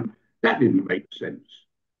remembering it right? That didn't make sense.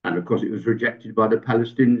 And of course, it was rejected by the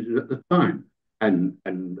Palestinians at the time, and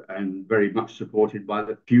very much supported by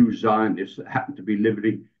the few Zionists that happened to be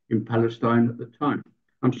living in Palestine at the time.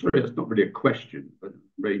 I'm sorry, that's not really a question, but a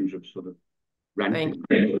range of sort of ranting,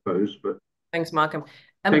 I suppose. But thanks, Malcolm.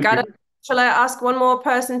 thank Ghada, you. shall I ask one more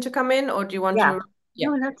person to come in, or do you want Yeah. to? Yeah.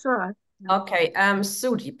 No, that's all right. Okay,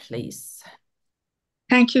 Sudi, please.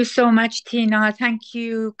 Thank you so much, Tina. Thank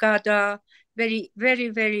you, Ghada. Very, very,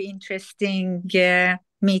 very interesting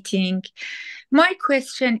meeting. My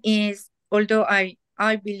question is, although I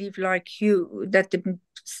believe like you that the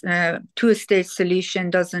two-state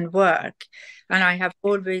solution doesn't work, and I have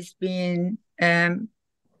always been a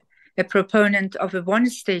proponent of a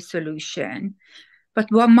one-state solution,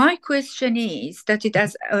 but what my question is that it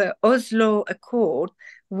as Oslo Accord,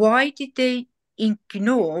 why did they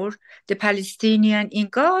ignore the Palestinian in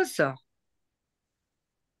Gaza?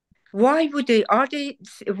 Why would they?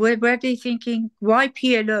 Were they thinking why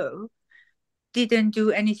PLO didn't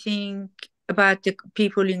do anything about the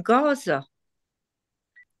people in Gaza?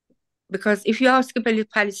 Because if you ask about the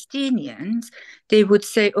Palestinians, they would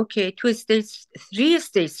say, okay,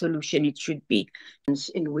 three-state solution it should be.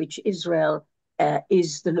 In which Israel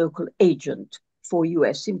is the local agent for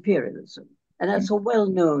US imperialism. And that's a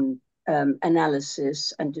well-known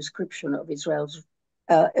analysis and description of Israel's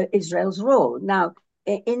role. Now,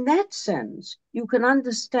 in that sense, you can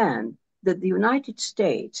understand that the United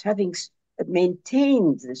States, having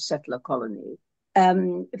maintained this settler colony,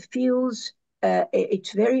 feels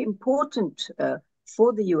it's very important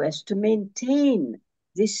for the US to maintain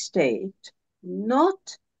this state,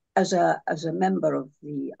 not as a member of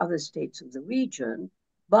the other states of the region,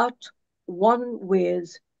 but one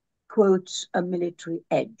with, quotes, a military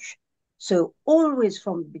edge. So always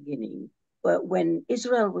from the beginning, when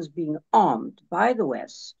Israel was being armed by the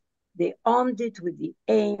West, they armed it with the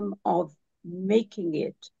aim of making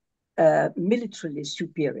it militarily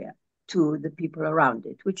superior to the people around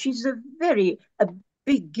it, which is a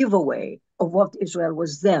big giveaway of what Israel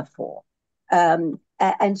was there for. And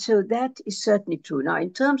so that is certainly true. Now,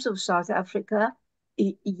 in terms of South Africa,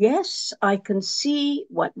 yes, I can see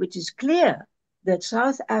which is clear, that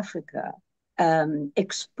South Africa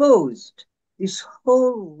exposed this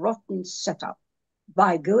whole rotten setup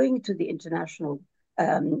by going to the International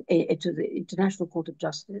Court of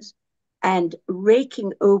Justice and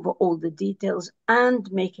raking over all the details and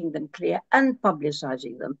making them clear and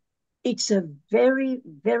publicizing them. It's a very,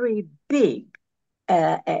 very big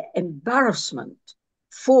embarrassment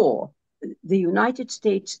for the United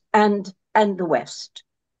States and the West,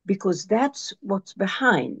 because that's what's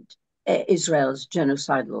behind Israel's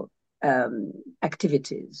genocidal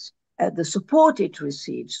activities, the support it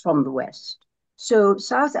receives from the West. So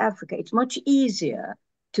South Africa, it's much easier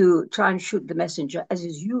to try and shoot the messenger, as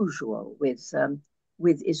is usual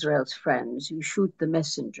with Israel's friends. You shoot the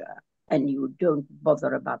messenger and you don't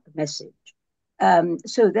bother about the message.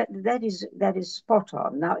 So that is spot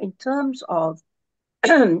on. Now, in terms of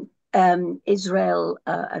Israel,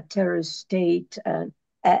 a terrorist state,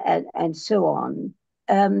 and so on,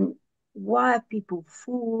 why are people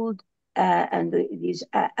fooled? And these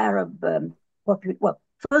Arab well,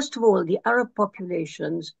 first of all, the Arab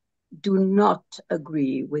populations do not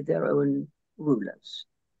agree with their own rulers.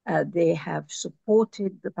 They have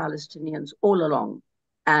supported the Palestinians all along,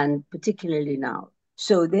 and particularly now.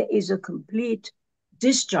 So there is a complete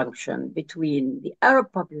disjunction between the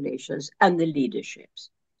Arab populations and the leaderships.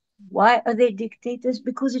 Why are they dictators?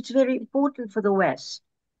 Because it's very important for the West.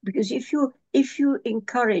 Because if you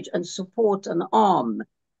encourage and support and arm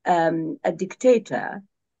a dictator,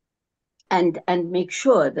 and make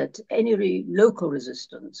sure that any local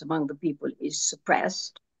resistance among the people is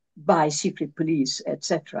suppressed by secret police,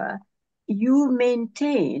 etc., you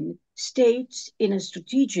maintain states in a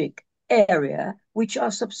strategic area which are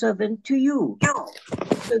subservient to you.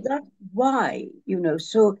 So that's why,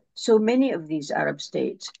 so many of these Arab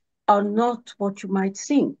states are not what you might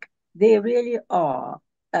think. They really are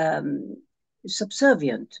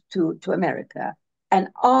subservient to America, and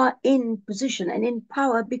are in position and in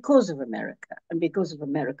power because of America and because of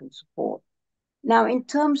American support. Now, in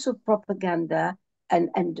terms of propaganda and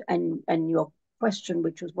your question,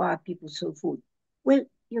 which was why are people so fooled? Well,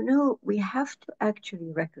 we have to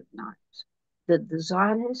actually recognize that the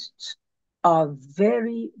Zionists are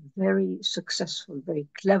very, very successful, very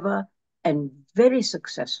clever, and very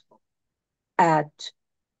successful at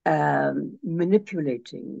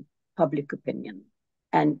manipulating public opinion.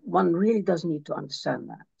 And one really does need to understand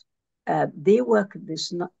that. They work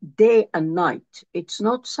this day and night. It's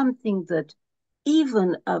not something that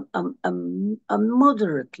even a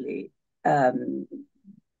moderately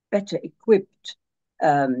better equipped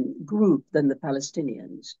group than the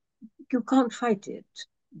Palestinians, you can't fight it.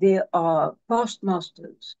 They are past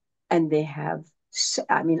masters, and they have,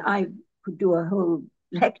 I mean, I could do a whole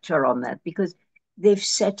lecture on that, because they've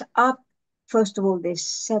set up, first of all, they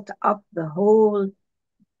set up the whole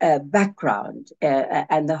background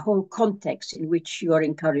and the whole context in which you are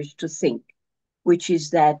encouraged to think, which is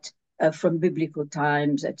that from biblical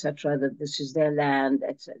times, etc., that this is their land,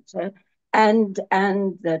 etc., and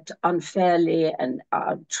that unfairly and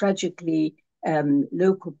tragically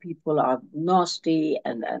local people are nasty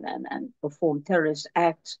and perform terrorist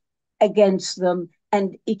acts against them,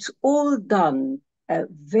 and it's all done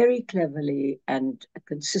very cleverly and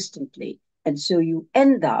consistently, and so you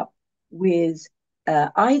end up with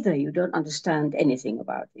either you don't understand anything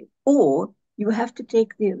about it, or you have to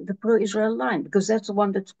take the pro-Israel line, because that's the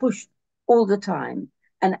one that's pushed all the time.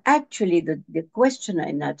 And actually, the questioner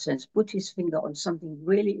in that sense put his finger on something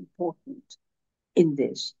really important in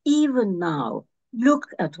this. Even now, look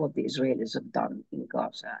at what the Israelis have done in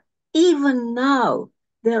Gaza. Even now,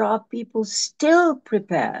 there are people still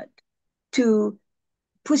prepared to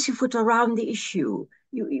pussyfoot around the issue.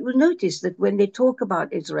 You will notice that when they talk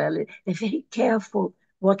about Israel, they're very careful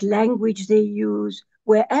what language they use,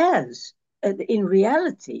 whereas in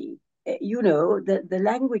reality, the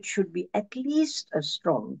language should be at least as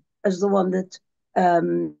strong as the one that,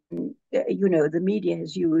 the media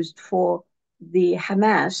has used for the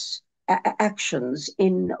Hamas actions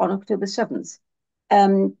on October 7th.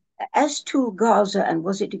 As to Gaza and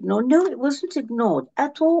was it ignored? No, it wasn't ignored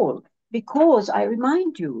at all, because I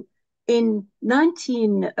remind you, in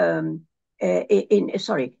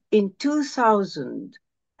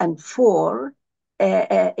 2004, what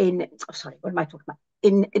am I talking about?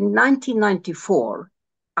 In 1994,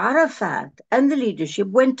 Arafat and the leadership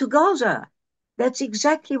went to Gaza. That's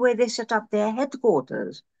exactly where they set up their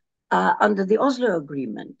headquarters under the Oslo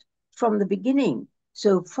Agreement from the beginning.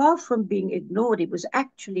 So far from being ignored, it was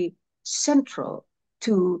actually central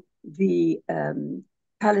to the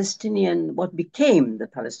Palestinian, what became the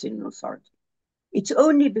Palestinian Authority. It's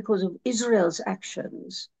only because of Israel's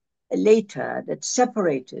actions later that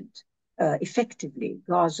separated effectively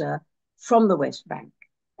Gaza from the West Bank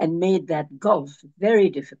and made that gulf very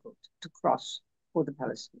difficult to cross for the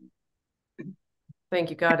Palestinians.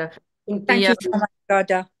 Thank you, Ghada. Thank you so much,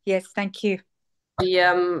 Ghada. Yes, thank you.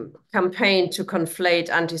 The campaign to conflate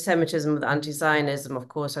anti-Semitism with anti-Zionism, of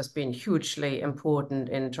course, has been hugely important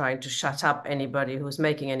in trying to shut up anybody who's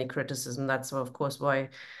making any criticism. That's, of course, why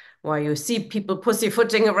you see people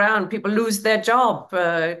pussyfooting around. People lose their job.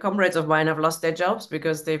 Comrades of mine have lost their jobs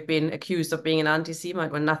because they've been accused of being an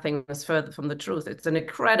anti-Semite when nothing is further from the truth. It's an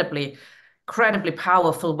incredibly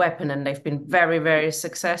powerful weapon, and they've been very, very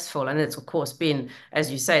successful. And it's, of course, been,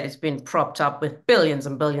 as you said, it's been propped up with billions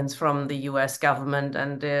and billions from the US government,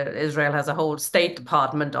 and Israel has a whole State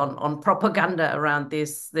Department on propaganda around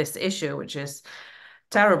this issue, which is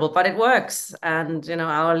terrible, but it works. And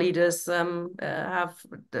our leaders have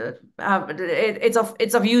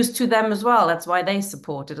it's of use to them as well. That's why they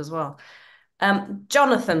support it as well.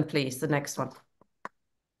 Jonathan, please, the next one.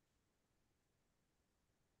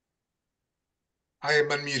 I am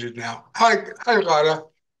unmuted now. Hi, Ghada.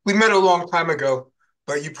 We met a long time ago,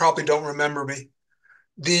 but you probably don't remember me.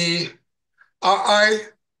 I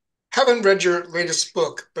haven't read your latest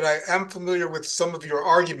book, but I am familiar with some of your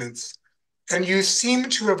arguments, and you seem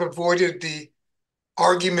to have avoided the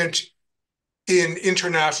argument in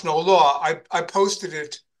international law. I posted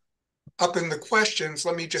it up in the questions.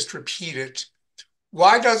 Let me just repeat it.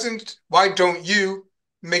 Why don't you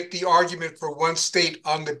make the argument for one state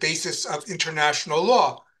on the basis of international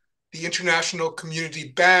law? The international community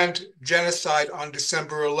banned genocide on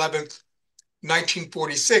December 11th,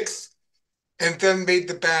 1946, and then made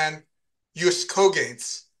the ban jus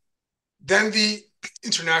cogens. Then the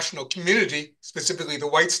international community, specifically the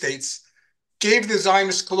white states, gave the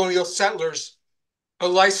Zionist colonial settlers a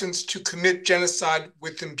license to commit genocide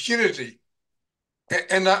with impunity.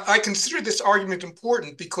 And I consider this argument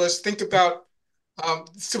important because think about the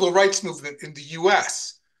civil rights movement in the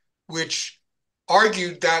US, which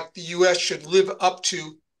argued that the US should live up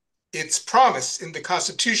to its promise in the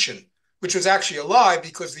Constitution, which was actually a lie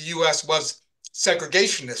because the US was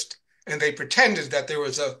segregationist and they pretended that there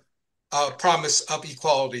was a promise of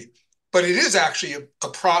equality. But it is actually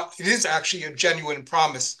a genuine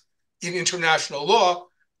promise in international law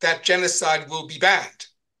that genocide will be banned.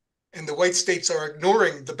 And the white states are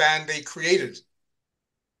ignoring the ban they created.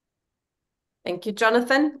 Thank you,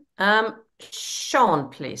 Jonathan. Sean,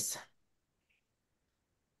 please.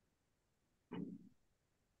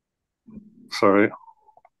 Sorry.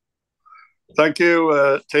 Thank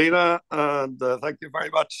you, Tina, and thank you very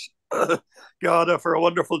much, Ghada, for a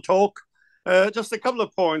wonderful talk. Just a couple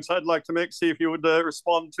of points I'd like to make, see if you would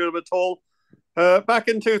respond to them at all. Back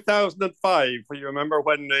in 2005, you remember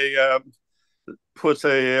when they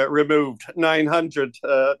removed 9,000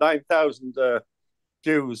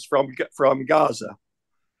 Jews from Gaza,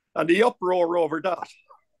 and the uproar over that.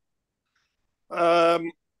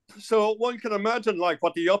 So one can imagine like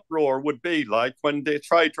what the uproar would be like when they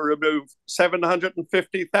tried to remove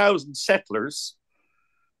 750,000 settlers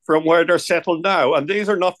from where they're settled now. And these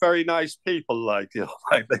are not very nice people, like, you know,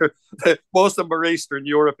 like most of them are Eastern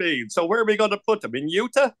European. So where are we going to put them? In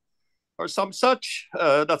Utah or some such?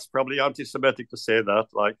 That's probably anti-Semitic to say that.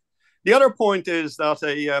 Like, the other point is that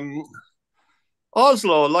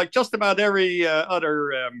Oslo, like just about every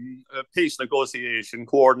other peace negotiation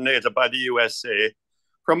coordinated by the USA,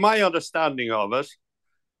 from my understanding of it,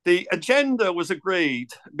 the agenda was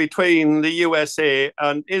agreed between the USA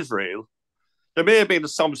and Israel. There may have been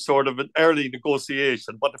some sort of an early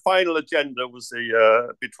negotiation, but the final agenda was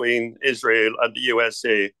between Israel and the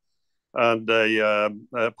USA, and the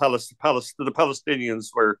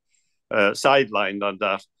Palestinians were sidelined on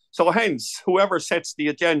that. So hence, whoever sets the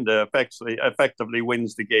agenda effectively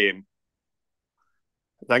wins the game.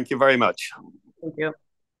 Thank you very much. Thank you.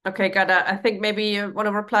 Okay, Ghada, I think maybe you want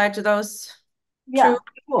to reply to those. Yeah,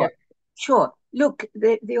 sure. Sure. Look,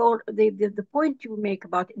 the point you make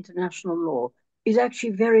about international law is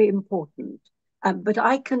actually very important. But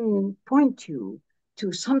I can point you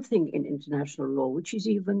to something in international law which is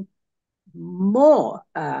even more,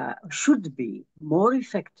 should be more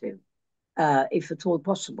effective, if at all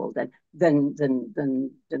possible, than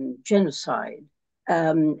genocide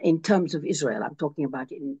in terms of Israel. I'm talking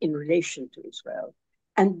about in relation to Israel.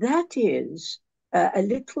 And that is a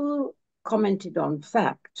little commented on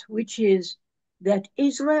fact, which is that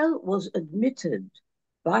Israel was admitted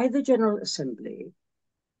by the General Assembly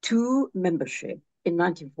to membership in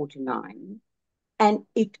 1949, and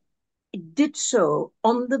it did so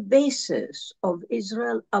on the basis of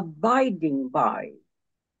Israel abiding by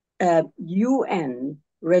UN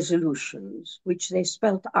resolutions, which they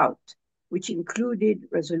spelt out, which included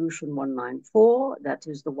Resolution 194, that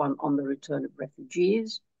is the one on the return of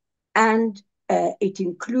refugees, and it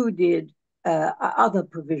included other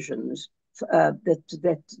provisions that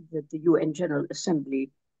the UN General Assembly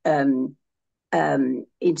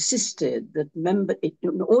insisted that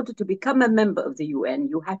in order to become a member of the UN,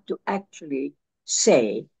 you have to actually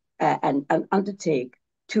say and undertake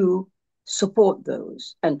to support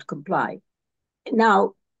those and comply.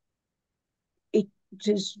 Now, it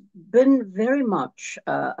has been very much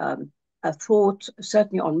a thought,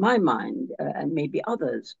 certainly on my mind, and maybe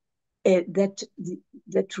others, that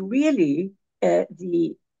really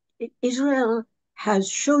Israel has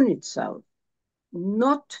shown itself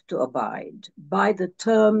not to abide by the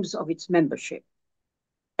terms of its membership,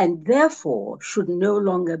 and therefore should no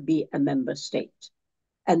longer be a member state.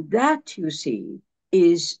 And that, you see,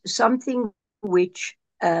 is something which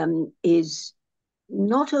is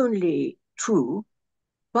not only true,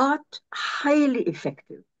 but highly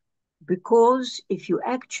effective. Because if you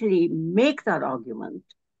actually make that argument,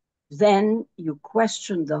 then you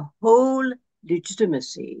question the whole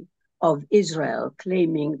legitimacy of Israel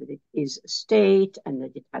claiming that it is a state and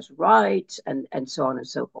that it has rights and so on and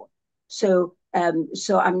so forth. So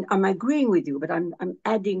I'm agreeing with you, but I'm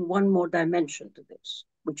adding one more dimension to this,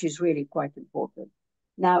 which is really quite important.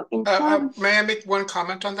 Now, in terms, may I make one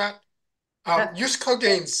comment on that? Jus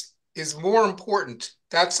cogens is more important.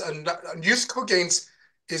 Jus cogens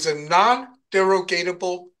is a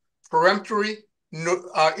non-derogatable, peremptory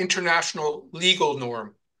international legal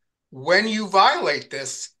norm. When you violate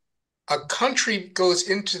this, a country goes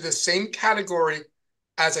into the same category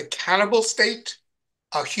as a cannibal state,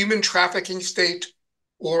 a human trafficking state,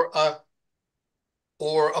 or a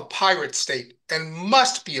pirate state, and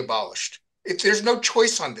must be abolished. There's no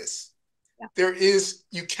choice on this. Yeah.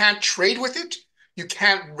 You can't trade with it. You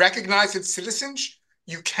can't recognize its citizens.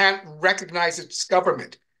 You can't recognize its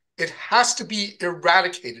government. It has to be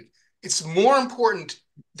eradicated. It's more important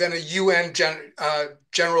than a UN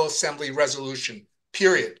General Assembly resolution,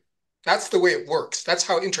 period. That's the way it works. That's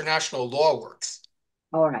how international law works.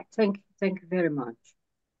 All right. Thank you very much.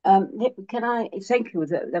 Thank you.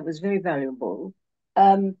 That was very valuable.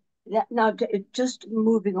 Now, just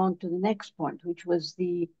moving on to the next point, which was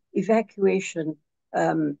the evacuation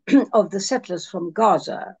of the settlers from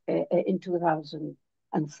Gaza in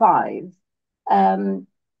 2005.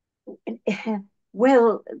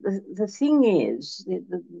 Well, the thing is,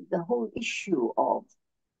 the whole issue of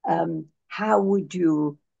how would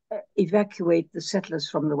you evacuate the settlers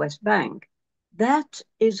from the West Bank That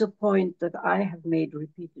is a point that I have made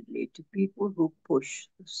repeatedly to people who push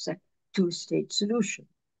the two-state solution.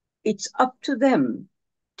 It's up to them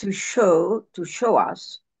to show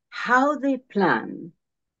us how they plan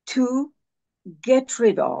to get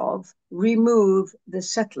rid of, remove the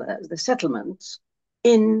settlements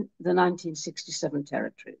in the 1967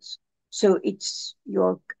 territories. So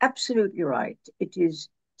you're absolutely right. It is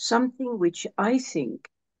something which I think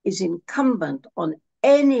is incumbent on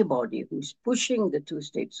anybody who's pushing the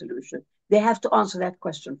two-state solution. They have to answer that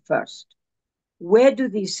question first. Where do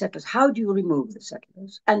these settlers, how do you remove the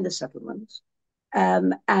settlers and the settlements,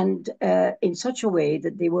 and in such a way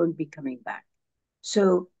that they won't be coming back?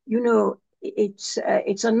 So, it's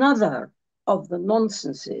another of the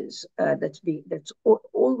nonsenses that's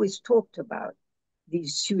always talked about,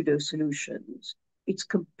 these pseudo solutions.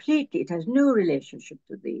 It has no relationship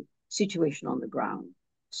to the situation on the ground.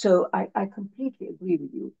 So I completely agree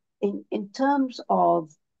with you. In terms of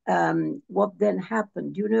what then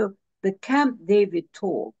happened, the Camp David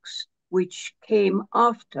talks, which came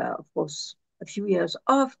after, of course, a few years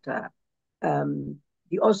after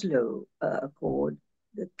the Oslo Accord,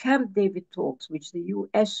 the Camp David talks, which the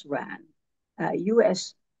US ran,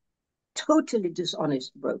 US totally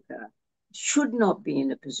dishonest broker, should not be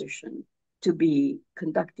in a position to be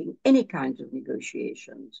conducting any kinds of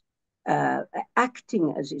negotiations,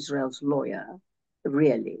 acting as Israel's lawyer,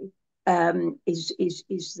 really, was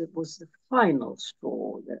the final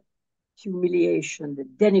straw, the humiliation, the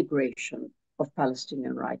denigration of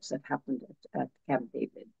Palestinian rights that happened at Camp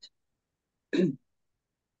David.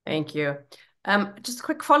 Thank you. Just a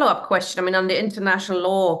quick follow-up question. I mean, on the international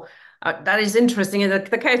law, that is interesting.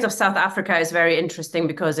 The case of South Africa is very interesting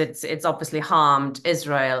because it's obviously harmed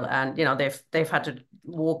Israel, and they've had to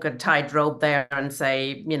walk a tightrope there and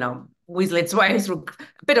say, weasel its way through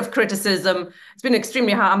a bit of criticism. It's been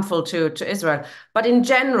extremely harmful to Israel. But in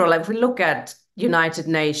general, if we look at United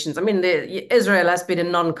Nations, I mean, Israel has been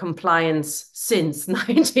in non-compliance since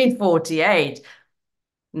 1948.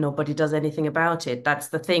 Nobody does anything about it. That's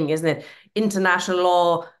the thing, isn't it? International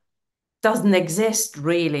law doesn't exist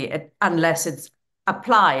really unless it's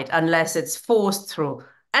applied, unless it's forced through.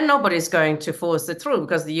 And nobody's going to force it through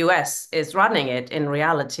because the US is running it in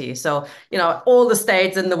reality. So, all the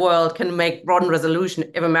states in the world can make one resolution.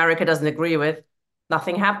 If America doesn't agree with,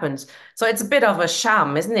 nothing happens. So it's a bit of a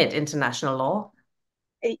sham, isn't it, international law?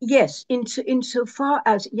 Yes, insofar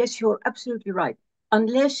as, yes, you're absolutely right.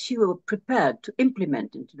 Unless you are prepared to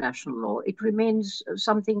implement international law, it remains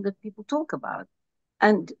something that people talk about.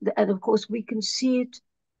 And of course, we can see it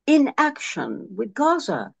in action with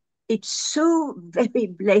Gaza. It's so very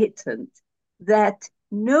blatant that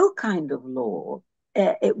no kind of law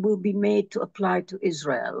it will be made to apply to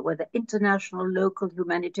Israel, whether international, local,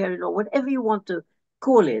 humanitarian, or whatever you want to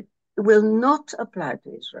call it, will not apply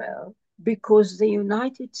to Israel because the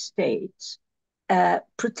United States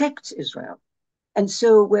protects Israel. And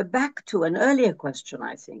so we're back to an earlier question,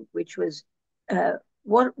 I think, which was,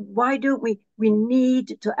 why don't we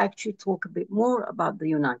need to actually talk a bit more about the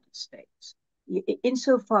United States?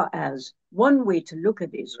 Insofar as one way to look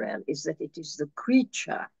at Israel is that it is the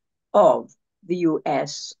creature of the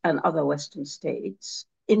US and other Western states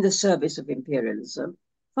in the service of imperialism,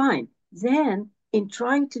 fine. Then, in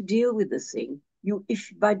trying to deal with the thing,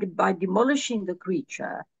 if by demolishing the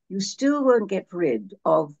creature, you still won't get rid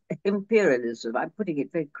of imperialism. I'm putting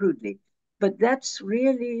it very crudely, but that's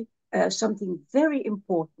really something very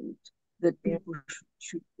important that people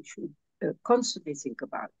should constantly think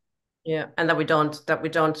about. Yeah, and that we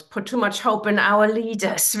don't put too much hope in our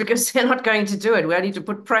leaders because they're not going to do it. We need to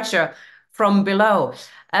put pressure from below.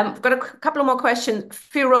 We've got a couple of more questions.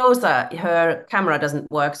 Firoza, her camera doesn't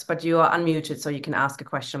work, but you are unmuted, so you can ask a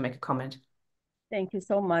question or make a comment. Thank you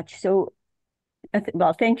so much. So,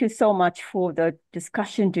 well, thank you so much for the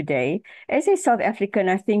discussion today. As a South African,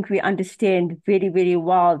 I think we understand very, very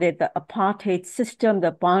well that the apartheid system,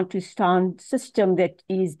 the Bantustan system that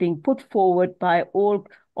is being put forward by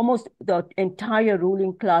almost the entire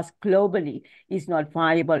ruling class globally is not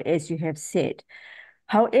viable, as you have said.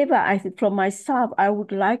 However, I think from myself, I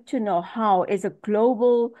would like to know how, as a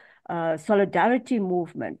global solidarity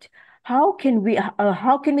movement, how can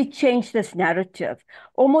we change this narrative?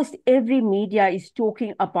 Almost every media is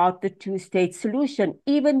talking about the two-state solution.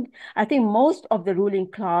 Even I think most of the ruling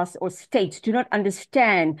class or states do not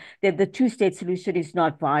understand that the two-state solution is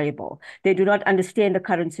not viable. They do not understand the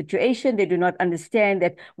current situation. They do not understand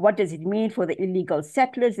that what does it mean for the illegal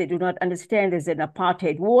settlers. They do not understand there's an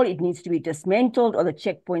apartheid wall. It needs to be dismantled, or the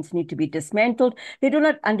checkpoints need to be dismantled. They do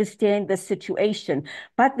not understand the situation.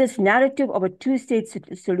 But this narrative of a two-state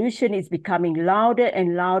solution solution is becoming louder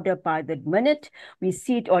and louder by the minute. We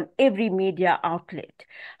see it on every media outlet.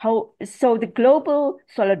 So the global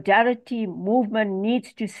solidarity movement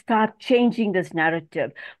needs to start changing this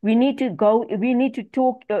narrative. We need to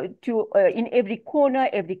talk in every corner,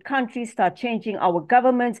 every country, start changing our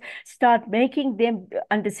governments, start making them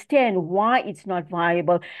understand why it's not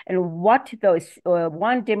viable and what those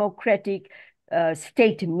one democratic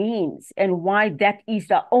state means and why that is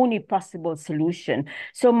the only possible solution.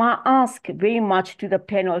 So my ask very much to the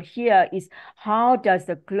panel here is, how does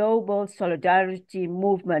the global solidarity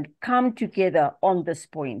movement come together on this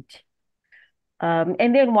point?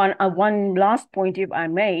 And then one last point, if I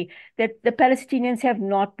may, that the Palestinians have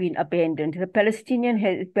not been abandoned. The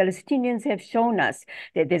Palestinians have shown us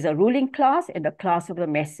that there's a ruling class and a class of the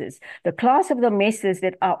masses. The class of the masses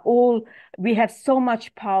that are all, we have so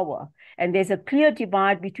much power, and there's a clear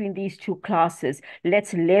divide between these two classes.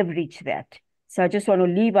 Let's leverage that. So I just want to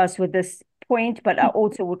leave us with this point, but I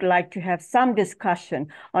also would like to have some discussion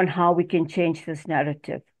on how we can change this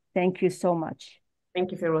narrative. Thank you so much.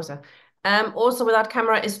 Thank you, Firoza. Also without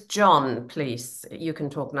camera is John, please. You can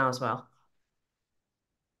talk now as well.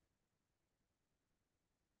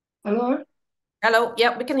 Hello? Hello,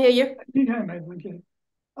 yeah, we can hear you. You can hear me, thank you.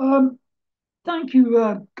 Thank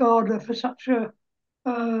you, Ghada, for such a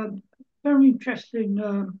very interesting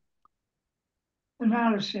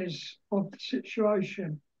analysis of the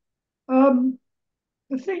situation.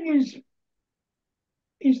 The thing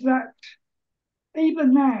is that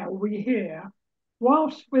even now we hear,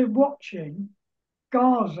 whilst we're watching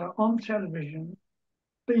Gaza on television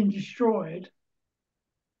being destroyed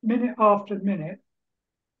minute after minute,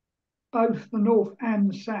 both the north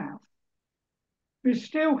and the south, we're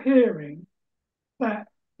still hearing that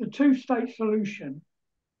the two-state solution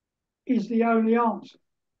is the only answer.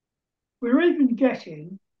 We're even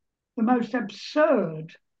getting the most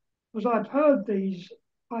absurd, because I've heard these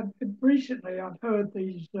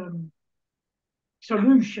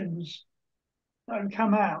solutions that have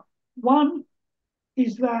come out. One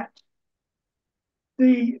is that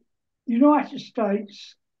the United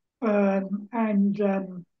States and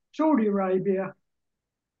Saudi Arabia,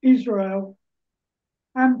 Israel,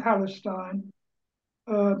 and Palestine,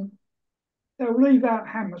 they'll leave out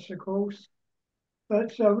Hamas, of course,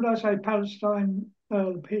 but when I say Palestine,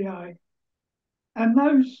 the PA, and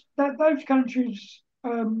those countries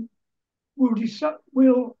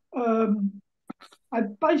will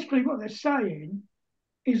basically what they're saying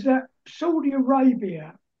is that Saudi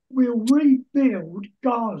Arabia will rebuild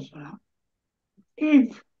Gaza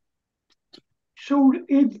if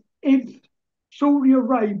Saudi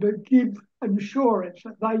Arabia give an assurance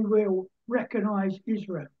that they will recognise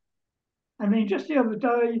Israel. And then just the other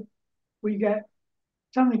day, we get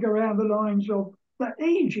something around the lines of that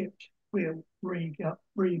Egypt will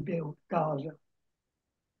rebuild Gaza.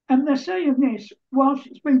 And they're saying this whilst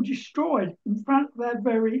it's been destroyed in front of their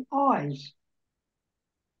very eyes.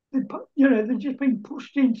 They're just being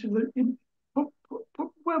pushed into the.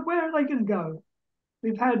 Where are they going to go?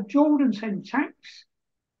 We've had Jordan send tanks,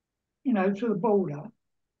 to the border,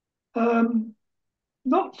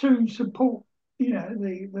 not to support,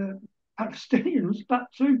 the Palestinians,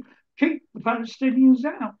 but to keep the Palestinians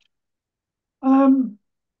out.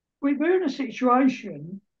 We're in a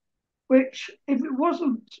situation which, if it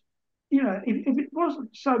wasn't, if it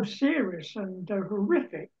wasn't so serious and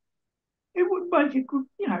horrific, it would make it good,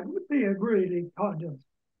 it would be a really kind of,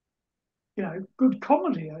 good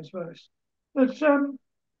comedy, I suppose. But the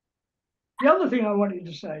other thing I wanted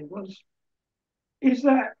to say is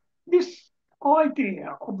that this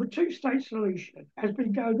idea of the two-state solution has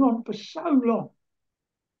been going on for so long.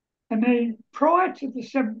 And then prior to the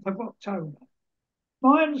 7th of October,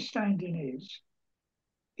 my understanding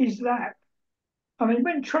is that,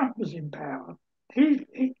 when Trump was in power, he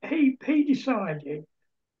decided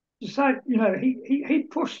to say, he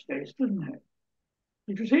pushed this, didn't he?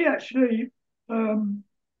 Because he actually,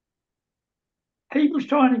 he was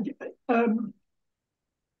trying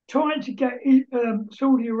to get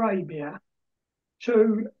Saudi Arabia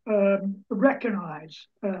to recognise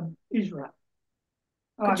Israel.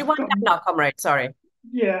 Could you wind up now, comrade? Sorry.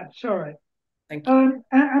 Yeah, sorry. Thank you.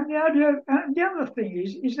 And the other thing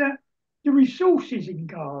is that the resources in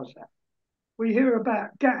Gaza, we hear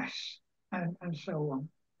about gas and so on.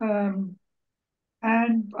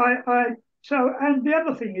 And the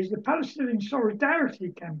other thing is the Palestinian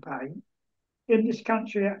Solidarity Campaign in this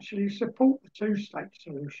country actually support the two-state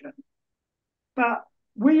solution. But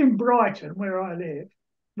we in Brighton, where I live,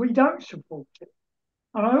 we don't support it.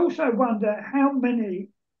 And I also wonder how many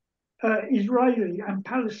Israeli and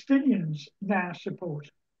Palestinians now support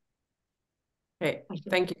it. Okay,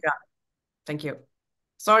 thank you, Ghada. Thank you.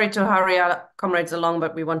 Sorry to hurry our comrades along,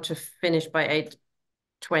 but we want to finish by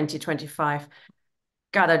 8:20:25.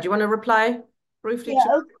 Ghada, do you want to reply briefly?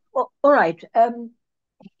 Yeah, okay. All right.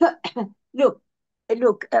 Look,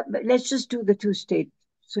 let's just do the two-state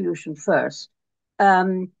solution first.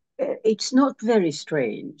 It's not very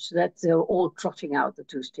strange that they're all trotting out the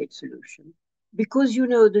two-state solution because, you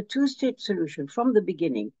know, the two-state solution from the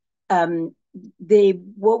beginning, they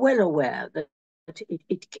were well aware that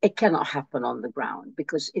it cannot happen on the ground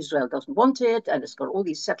because Israel doesn't want it and it's got all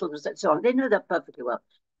these settlements and so on. They know that perfectly well.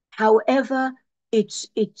 However, it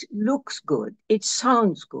looks good, it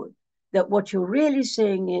sounds good, that what you're really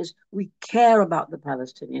saying is we care about the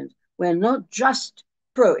Palestinians. We're not just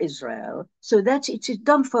pro-Israel. So it's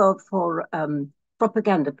done for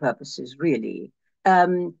propaganda purposes, really.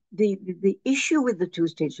 The issue with the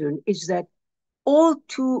two-state solution is that far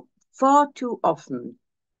too often,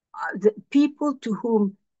 the people to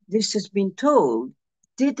whom this has been told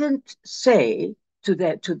didn't say to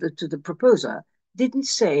the proposer, didn't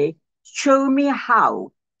say, show me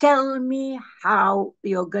how, tell me how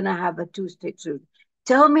you're going to have a two-state solution.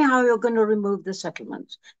 Tell me how you're going to remove the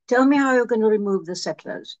settlements. Tell me how you're going to remove the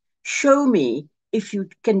settlers. Show me. If you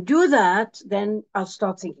can do that, then I'll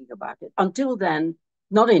start thinking about it. Until then,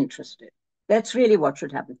 not interested. That's really what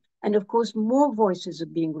should happen. And of course, more voices are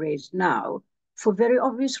being raised now for very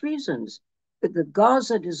obvious reasons. The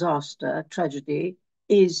Gaza disaster tragedy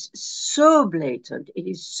is so blatant, it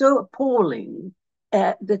is so appalling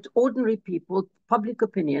that ordinary people, public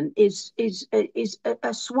opinion, is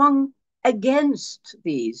swung against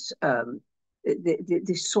this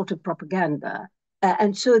sort of propaganda,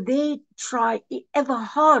 and so they try ever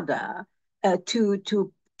harder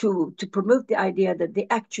to promote the idea that they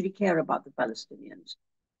actually care about the Palestinians.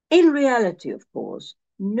 In reality, of course,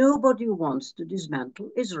 nobody wants to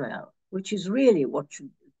dismantle Israel, which is really what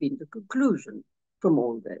should have been the conclusion from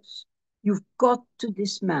all this. You've got to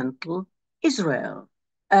dismantle Israel.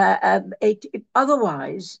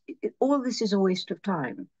 Otherwise, all this is a waste of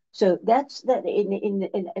time. So that's that. In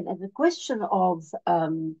the question of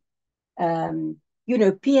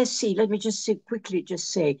PSC. Let me just say quickly.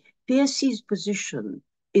 PSC's position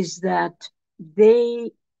is that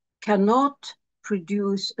they cannot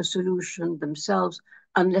produce a solution themselves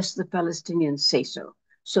unless the Palestinians say so.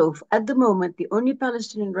 So at the moment, the only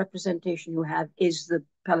Palestinian representation you have is the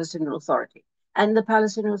Palestinian Authority. And the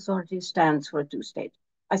Palestinian Authority stands for a two-state.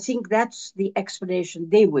 I think that's the explanation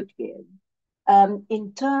they would give.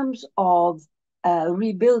 In terms of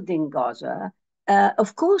rebuilding Gaza,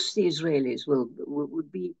 of course the Israelis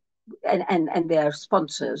would be, and their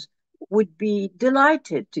sponsors would be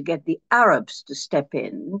delighted to get the Arabs to step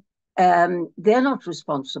in. They're not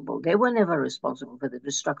responsible. They were never responsible for the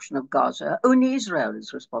destruction of Gaza. Only Israel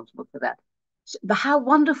is responsible for that. But how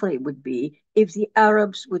wonderful it would be if the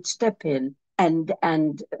Arabs would step in and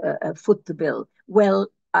foot the bill. Well,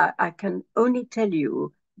 I can only tell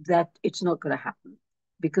you that it's not going to happen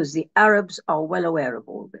because the Arabs are well aware of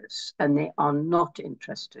all this and they are not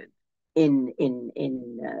interested in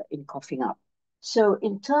coughing up. So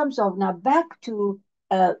in terms of now back to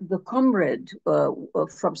the comrade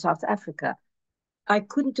from South Africa, I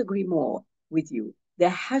couldn't agree more with you. There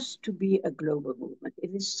has to be a global movement.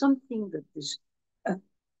 It is something that this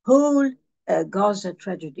whole Gaza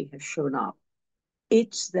tragedy has shown up.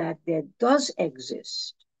 It's that there does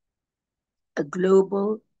exist a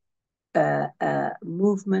global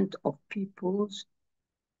movement of peoples,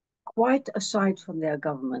 quite aside from their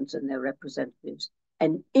governments and their representatives,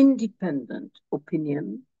 an independent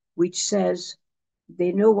opinion which says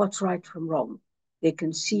they know what's right from wrong. They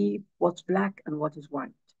can see what's black and what is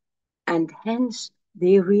white. And hence,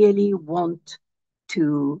 they really want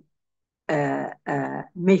to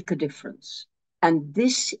make a difference. And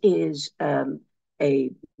this is an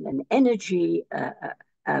energy,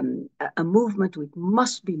 a movement which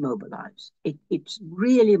must be mobilized. It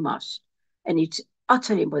really must. And it's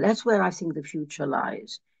utterly important. That's where I think the future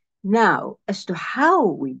lies. Now, as to how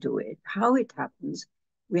we do it, how it happens,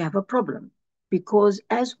 we have a problem. Because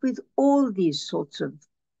as with all these sorts of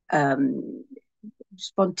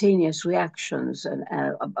spontaneous reactions and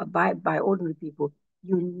by ordinary people,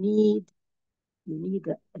 you need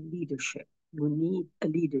a leadership. You need a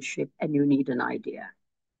leadership and you need an idea.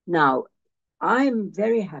 Now, I'm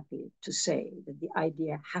very happy to say that the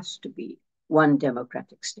idea has to be one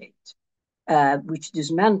democratic state, which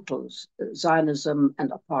dismantles Zionism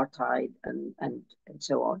and apartheid and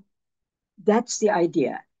so on. That's the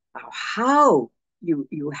idea. Now, how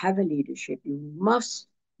you have a leadership, you must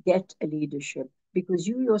get a leadership because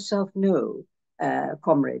you yourself know,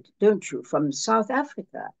 comrade, don't you, from South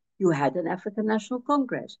Africa, you had an African National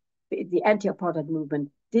Congress. The anti-apartheid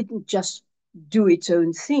movement didn't just do its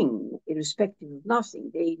own thing, irrespective of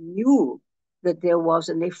nothing. They knew that there was,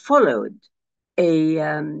 and they followed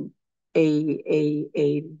a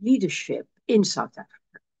leadership in South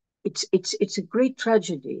Africa. It's a great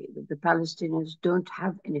tragedy that the Palestinians don't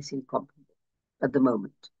have anything comparable at the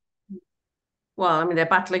moment. Well, I mean, they're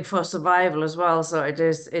battling for survival as well, so it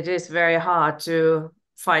is very hard to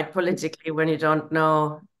fight politically when you don't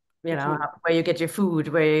know, where you get your food,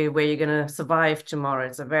 where you're going to survive tomorrow.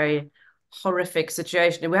 It's a very horrific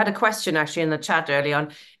situation. We had a question actually in the chat early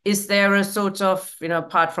on. Is there a sort of,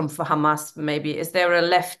 apart from for Hamas, maybe, is there a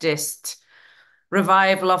leftist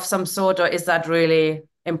revival of some sort, or is that really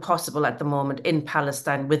impossible at the moment in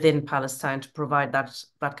Palestine, within Palestine, to provide that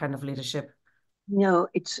kind of leadership? No,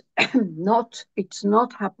 it's not. It's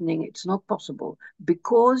not happening. It's not possible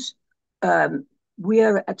because we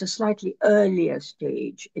are at a slightly earlier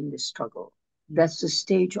stage in this struggle. That's the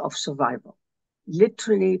stage of survival.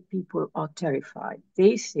 Literally, people are terrified.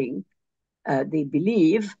 They think, they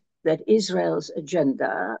believe that Israel's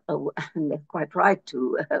agenda, and they're quite right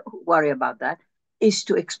to worry about that, is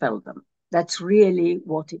to expel them. That's really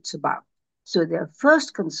what it's about. So their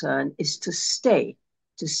first concern is to stay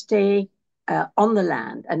on the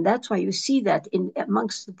land. And that's why you see that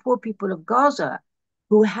amongst the poor people of Gaza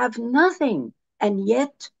who have nothing. And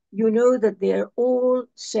yet, you know that they're all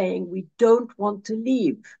saying, we don't want to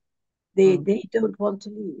leave. They don't want to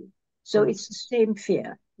leave. So it's the same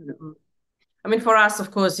fear. I mean, for us, of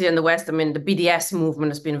course, here in the West, I mean, the BDS movement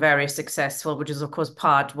has been very successful, which is, of course,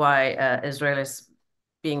 part why Israel is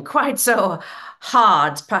being quite so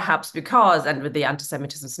hard, perhaps because, and with the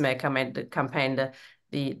anti-Semitism smear campaign,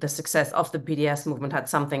 the success of the BDS movement had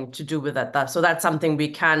something to do with that. So that's something we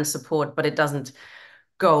can support, but it doesn't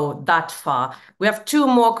go that far. We have two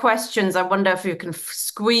more questions. I wonder if you can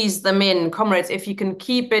squeeze them in. Comrades, if you can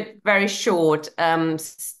keep it very short.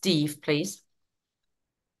 Steve, please.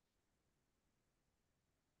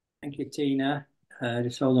 Thank you, Tina.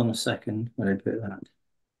 Just hold on a second when I put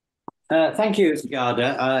that. Thank you,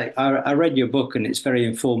 Ghada. I read your book and it's very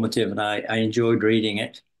informative and I enjoyed reading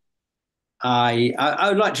it. I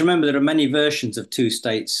would like to remember there are many versions of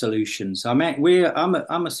two-state solutions. I'm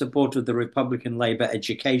a supporter of the Republican Labour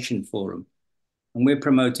Education Forum, and we're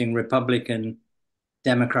promoting Republican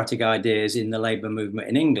democratic ideas in the Labour movement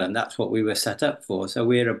in England. That's what we were set up for. So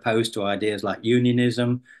we're opposed to ideas like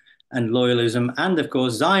unionism and loyalism, and of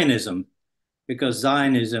course Zionism, because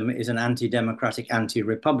Zionism is an anti-democratic,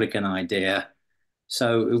 anti-Republican idea.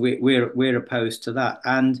 So we're opposed to that.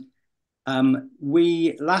 And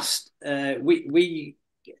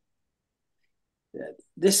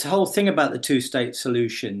this whole thing about the two-state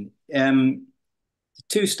solution,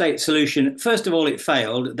 first of all, it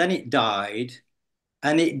failed, then it died,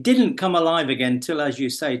 and it didn't come alive again till, as you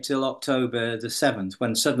say, till October the 7th,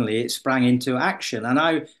 when suddenly it sprang into action.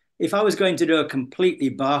 And if I was going to do a completely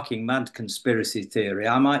barking mad conspiracy theory,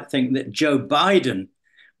 I might think that Joe Biden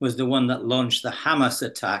was the one that launched the Hamas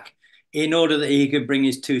attack in order that he could bring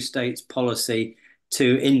his two-states policy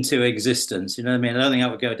into existence. You know what I mean? I don't think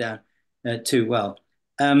that would go down too well.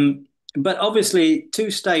 But obviously,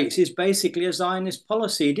 two states is basically a Zionist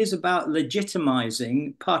policy. It is about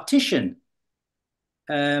legitimizing partition.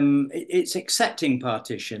 It's accepting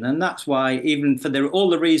partition. And that's why, even for all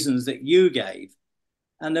the reasons that you gave,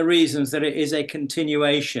 and the reasons that it is a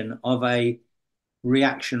continuation of a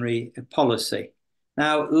reactionary policy.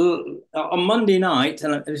 Now, on Monday night,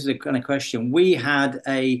 and this is a kind of question, we had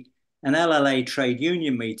an LLA trade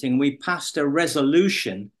union meeting. We passed a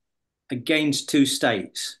resolution against two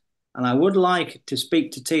states. And I would like to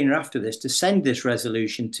speak to Tina after this to send this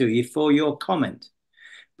resolution to you for your comment.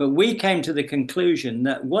 But we came to the conclusion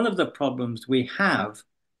that one of the problems we have,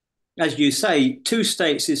 as you say, two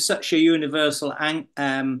states is such a universal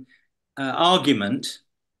argument.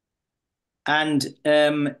 And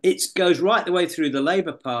it goes right the way through the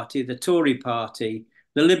Labour Party, the Tory Party,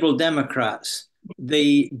 the Liberal Democrats,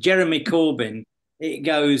 the Jeremy Corbyn. It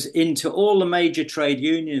goes into all the major trade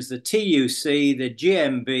unions, the TUC, the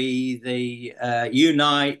GMB, the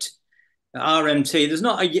Unite, the RMT. There's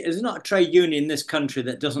not a trade union in this country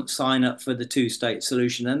that doesn't sign up for the two-state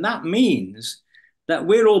solution. And that means that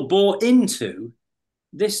we're all bought into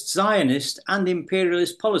this Zionist and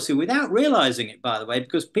imperialist policy without realizing it, by the way,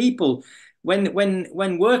 because people, when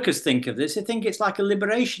workers think of this, they think it's like a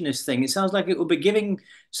liberationist thing. It sounds like it will be giving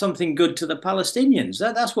something good to the Palestinians.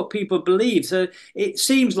 That's what people believe. So it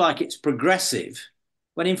seems like it's progressive,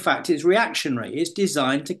 when in fact it's reactionary. It's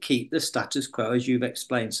designed to keep the status quo, as you've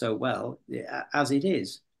explained so well, as it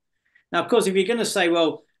is. Now, of course, if you're going to say,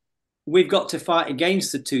 well, we've got to fight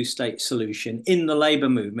against the two-state solution in the labour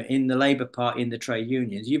movement, in the Labour Party, in the trade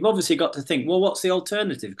unions. You've obviously got to think, well, what's the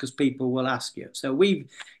alternative? Because people will ask you. So we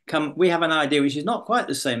have an idea which is not quite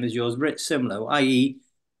the same as yours, but it's similar, i.e.,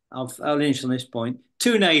 I'll finish on this point,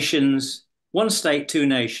 two nations, one state, two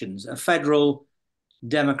nations, a federal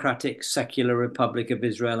democratic secular republic of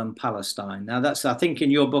Israel and Palestine. Now that's, I think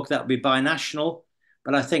in your book that would be binational,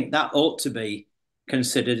 but I think that ought to be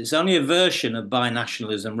considered. It's only a version of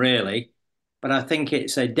binationalism, really, but I think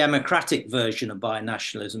it's a democratic version of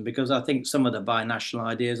binationalism, because I think some of the binational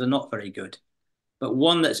ideas are not very good. But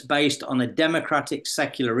one that's based on a democratic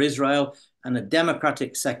secular Israel and a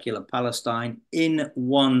democratic secular Palestine in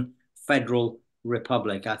one federal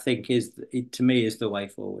republic, I think to me is the way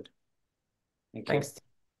forward. Thank you. Thanks.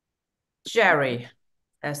 Jerry,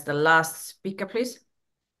 as the last speaker, please.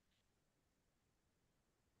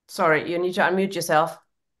 Sorry, you need to unmute yourself.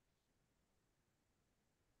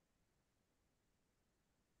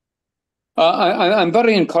 I'm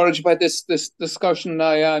very encouraged by this discussion.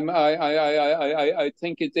 I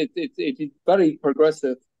think it's very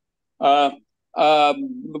progressive.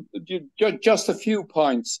 Just a few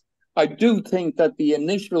points. I do think that the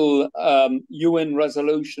initial UN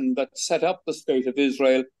resolution that set up the State of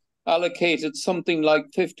Israel allocated something like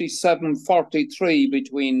 57-43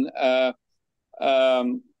 between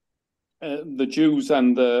the Jews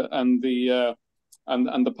and the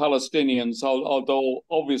Palestinians, although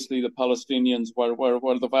obviously the Palestinians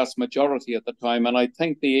were the vast majority at the time. And I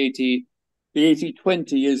think the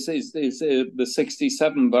 80-20 is the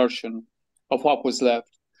 67 version of what was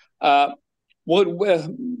left.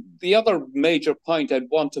 The other major point I'd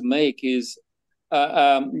want to make is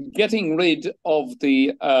getting rid of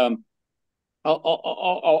the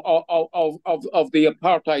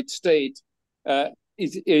apartheid state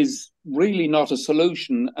is really not a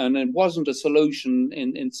solution, and it wasn't a solution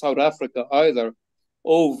in South Africa either.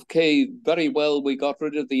 Okay, very well, we got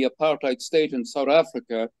rid of the apartheid state in South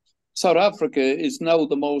Africa. South Africa is now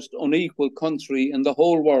the most unequal country in the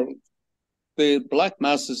whole world. The black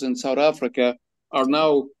masses in South Africa are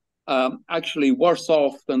now actually worse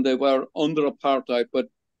off than they were under apartheid. But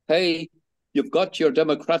hey, you've got your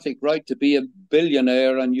democratic right to be a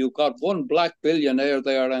billionaire, and you've got one black billionaire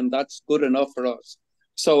there, and that's good enough for us.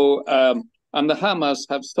 So, and the Hamas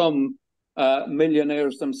have some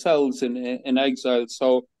millionaires themselves in exile.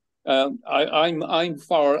 So, I'm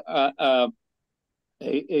for a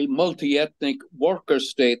multi-ethnic worker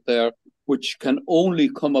state there, which can only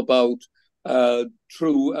come about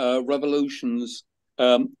through revolutions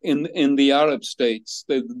in the Arab states.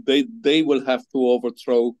 They will have to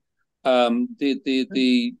overthrow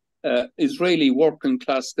the Israeli working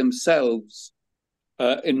class themselves.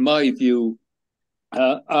 In my view,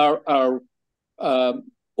 are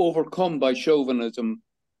overcome by chauvinism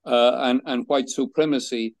and white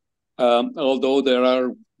supremacy, although there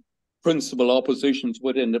are principal oppositions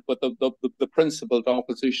within it, but the principled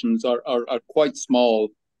oppositions are quite small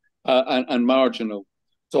and marginal.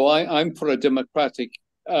 So I'm for a democratic.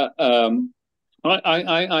 I'm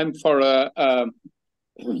for a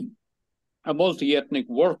multi-ethnic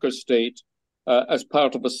worker state as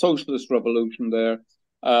part of a socialist revolution there.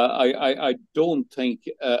 I don't think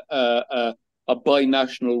a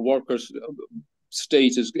binational workers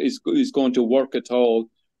state is going to work at all.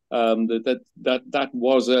 That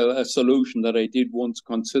was a solution that I did once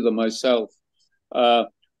consider myself,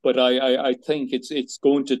 but I think it's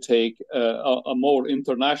going to take a more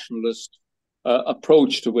internationalist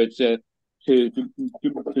approach to it to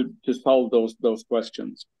solve those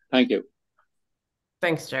questions. Thank you.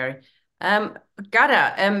 Thanks, Jerry.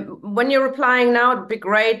 Ghada, when you're replying now, it'd be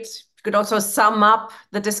great. You could also sum up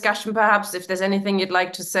the discussion, perhaps, if there's anything you'd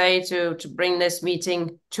like to say to bring this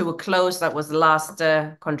meeting to a close. That was the last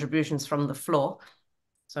contributions from the floor.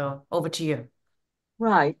 So over to you.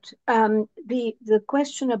 Right. The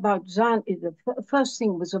question about Zion, the first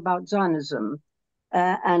thing was about Zionism,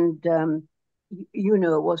 and it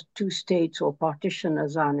was two states or partition, a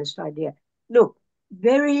Zionist idea. Look,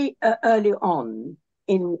 very early on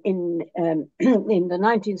in the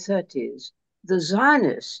 1930s, the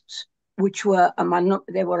Zionists, which were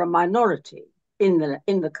they were a minority in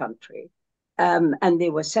the country, and they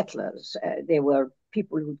were settlers. They were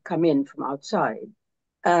people who'd come in from outside.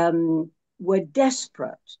 Were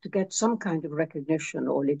desperate to get some kind of recognition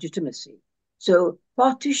or legitimacy. So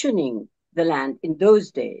partitioning the land in those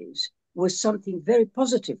days was something very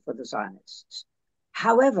positive for the Zionists.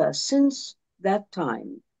 However, since that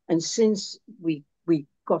time, and since we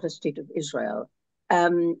got a state of Israel,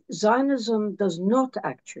 Zionism does not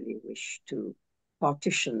actually wish to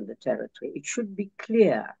partition the territory. It should be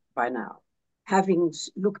clear by now. having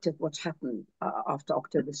looked at what's happened after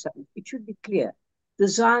October 7th, it should be clear. The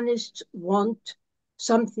Zionists want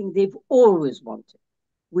something they've always wanted,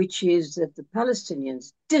 which is that the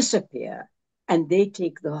Palestinians disappear and they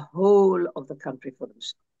take the whole of the country for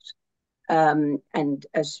themselves. And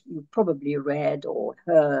as you probably read or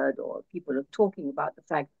heard, or people are talking about the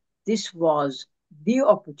fact, this was the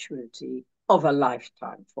opportunity of a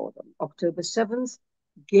lifetime for them. October 7th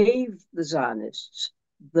gave the Zionists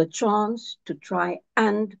the chance to try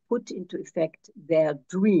and put into effect their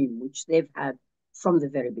dream, which they've had from the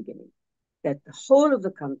very beginning, that the whole of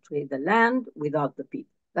the country, the land without the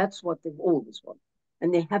people. That's what they've always wanted,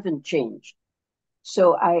 and they haven't changed.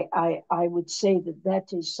 So I would say that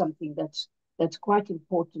that is something that's quite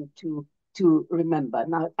important to remember.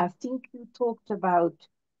 Now, I think you talked about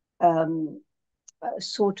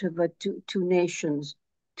sort of two nations,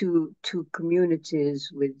 two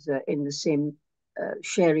communities with in the same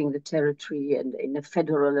sharing the territory and in a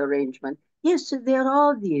federal arrangement. Yes, there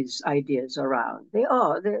are these ideas around. They're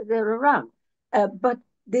around, but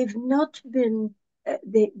they've not been.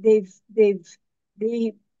 They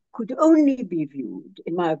could only be viewed,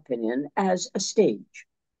 in my opinion, as a stage.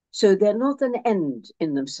 So they're not an end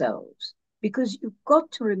in themselves, because you've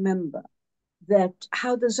got to remember that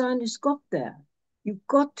how the Zionists got there. You've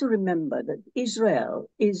got to remember that Israel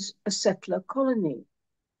is a settler colony.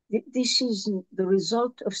 This is the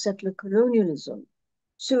result of settler colonialism.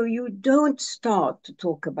 So you don't start to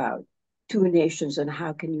talk about two nations and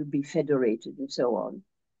how can you be federated and so on.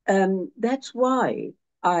 That's why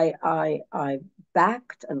I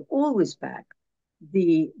backed and always backed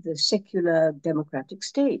the secular democratic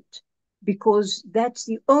state, because that's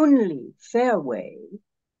the only fair way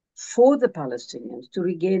for the Palestinians to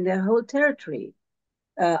regain their whole territory.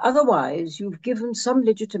 Otherwise, you've given some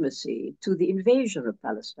legitimacy to the invasion of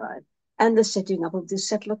Palestine and the setting up of this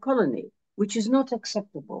settler colony, which is not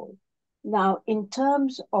acceptable. Now, in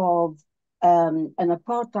terms of an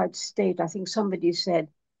apartheid state, I think somebody said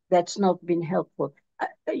that's not been helpful.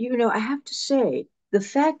 I have to say, the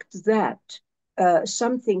fact that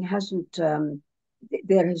something hasn't,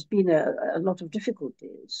 there has been a lot of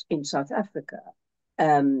difficulties in South Africa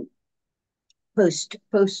post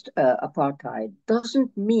apartheid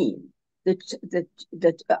doesn't mean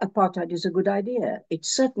that apartheid is a good idea. It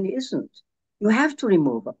certainly isn't. You have to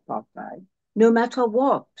remove apartheid, no matter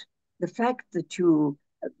what. The fact that you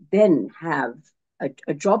then have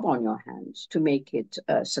a job on your hands to make it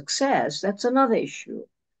a success, that's another issue.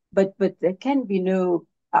 But there can be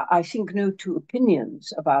I think, no two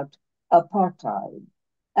opinions about apartheid.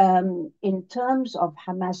 In terms of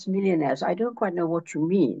Hamas millionaires, I don't quite know what you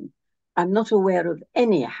mean. I'm not aware of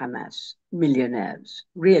any Hamas millionaires,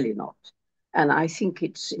 really not. And I think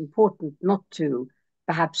it's important not to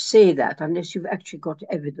perhaps say that unless you've actually got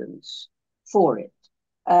evidence for it.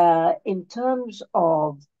 In terms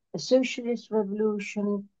of a socialist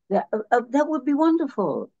revolution, that would be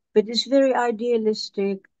wonderful, but it's very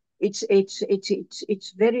idealistic. It's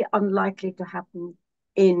very unlikely to happen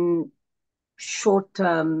in short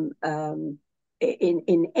term,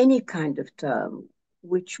 in any kind of term,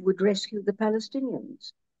 which would rescue the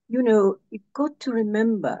Palestinians. You've got to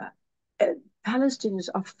remember, Palestinians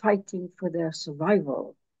are fighting for their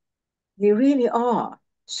survival. They really are.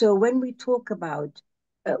 So when we talk about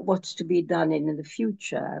what's to be done in the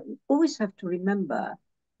future, we always have to remember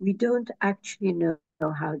we don't actually know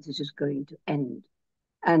how this is going to end.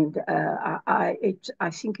 And I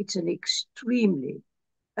think it's an extremely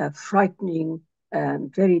frightening,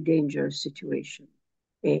 very dangerous situation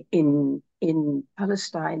in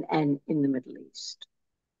Palestine and in the Middle East.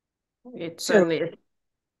 It certainly is.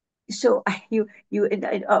 So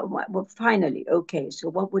well, finally, okay. So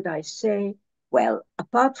what would I say? Well,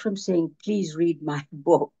 apart from saying, please read my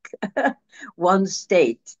book, One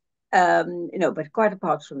State, but quite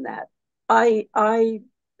apart from that, I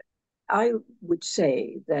would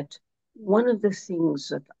say that one of the things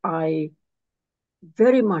that I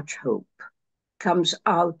very much hope comes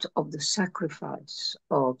out of the sacrifice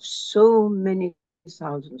of so many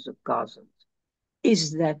thousands of Gazans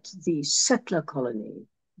is that the settler colony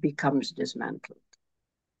becomes dismantled,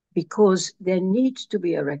 because there needs to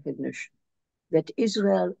be a recognition that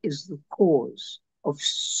Israel is the cause of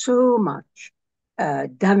so much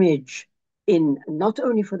damage in not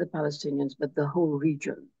only for the Palestinians but the whole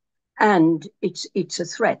region, and it's a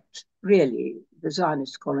threat. Really, the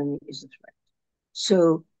Zionist colony is a threat.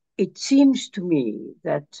 So it seems to me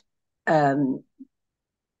that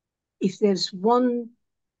if there's one,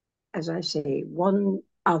 as I say, one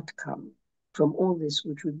outcome from all this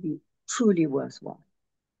which would be truly worthwhile,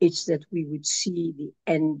 it's that we would see the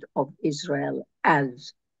end of Israel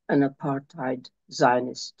as an apartheid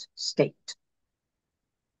Zionist state.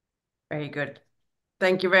 Very good.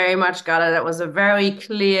 Thank you very much, Ghada. That was a very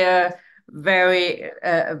clear, very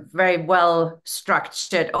well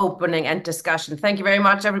structured opening and discussion. Thank you very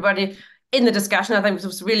much, everybody in the discussion. I think it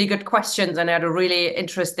was really good questions and had a really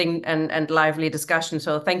interesting and lively discussion.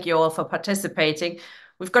 So thank you all for participating.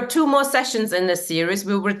 We've got 2 more sessions in this series.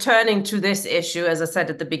 We're returning to this issue. As I said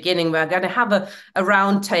at the beginning, we're going to have a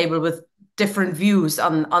round table with different views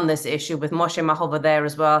on this issue, with Moshe Mahova there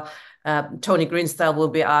as well. Tony Greenstyle will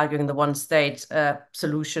be arguing the one-state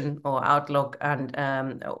solution or outlook,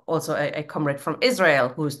 and also a comrade from Israel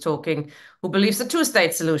who believes the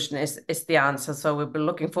 2-state solution is the answer. So we'll be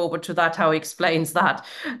looking forward to that, how he explains that.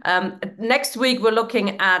 Next week, we're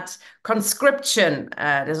looking at conscription.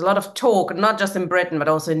 There's a lot of talk, not just in Britain, but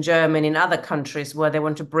also in Germany and other countries where they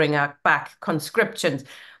want to bring back conscription,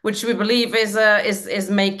 which we believe is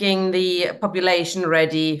making the population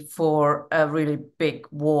ready for a really big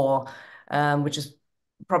war, which is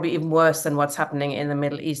probably even worse than what's happening in the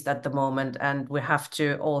Middle East at the moment. And we have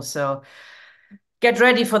to also get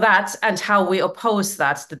ready for that and how we oppose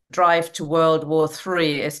that. The drive to World War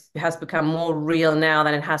III has become more real now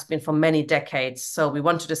than it has been for many decades. So we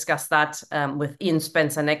want to discuss that with Ian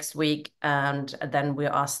Spencer next week. And then we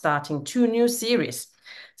are starting 2 new series.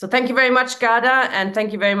 So thank you very much, Ghada, and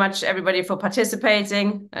thank you very much, everybody, for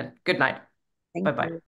participating. And good night. Bye-bye.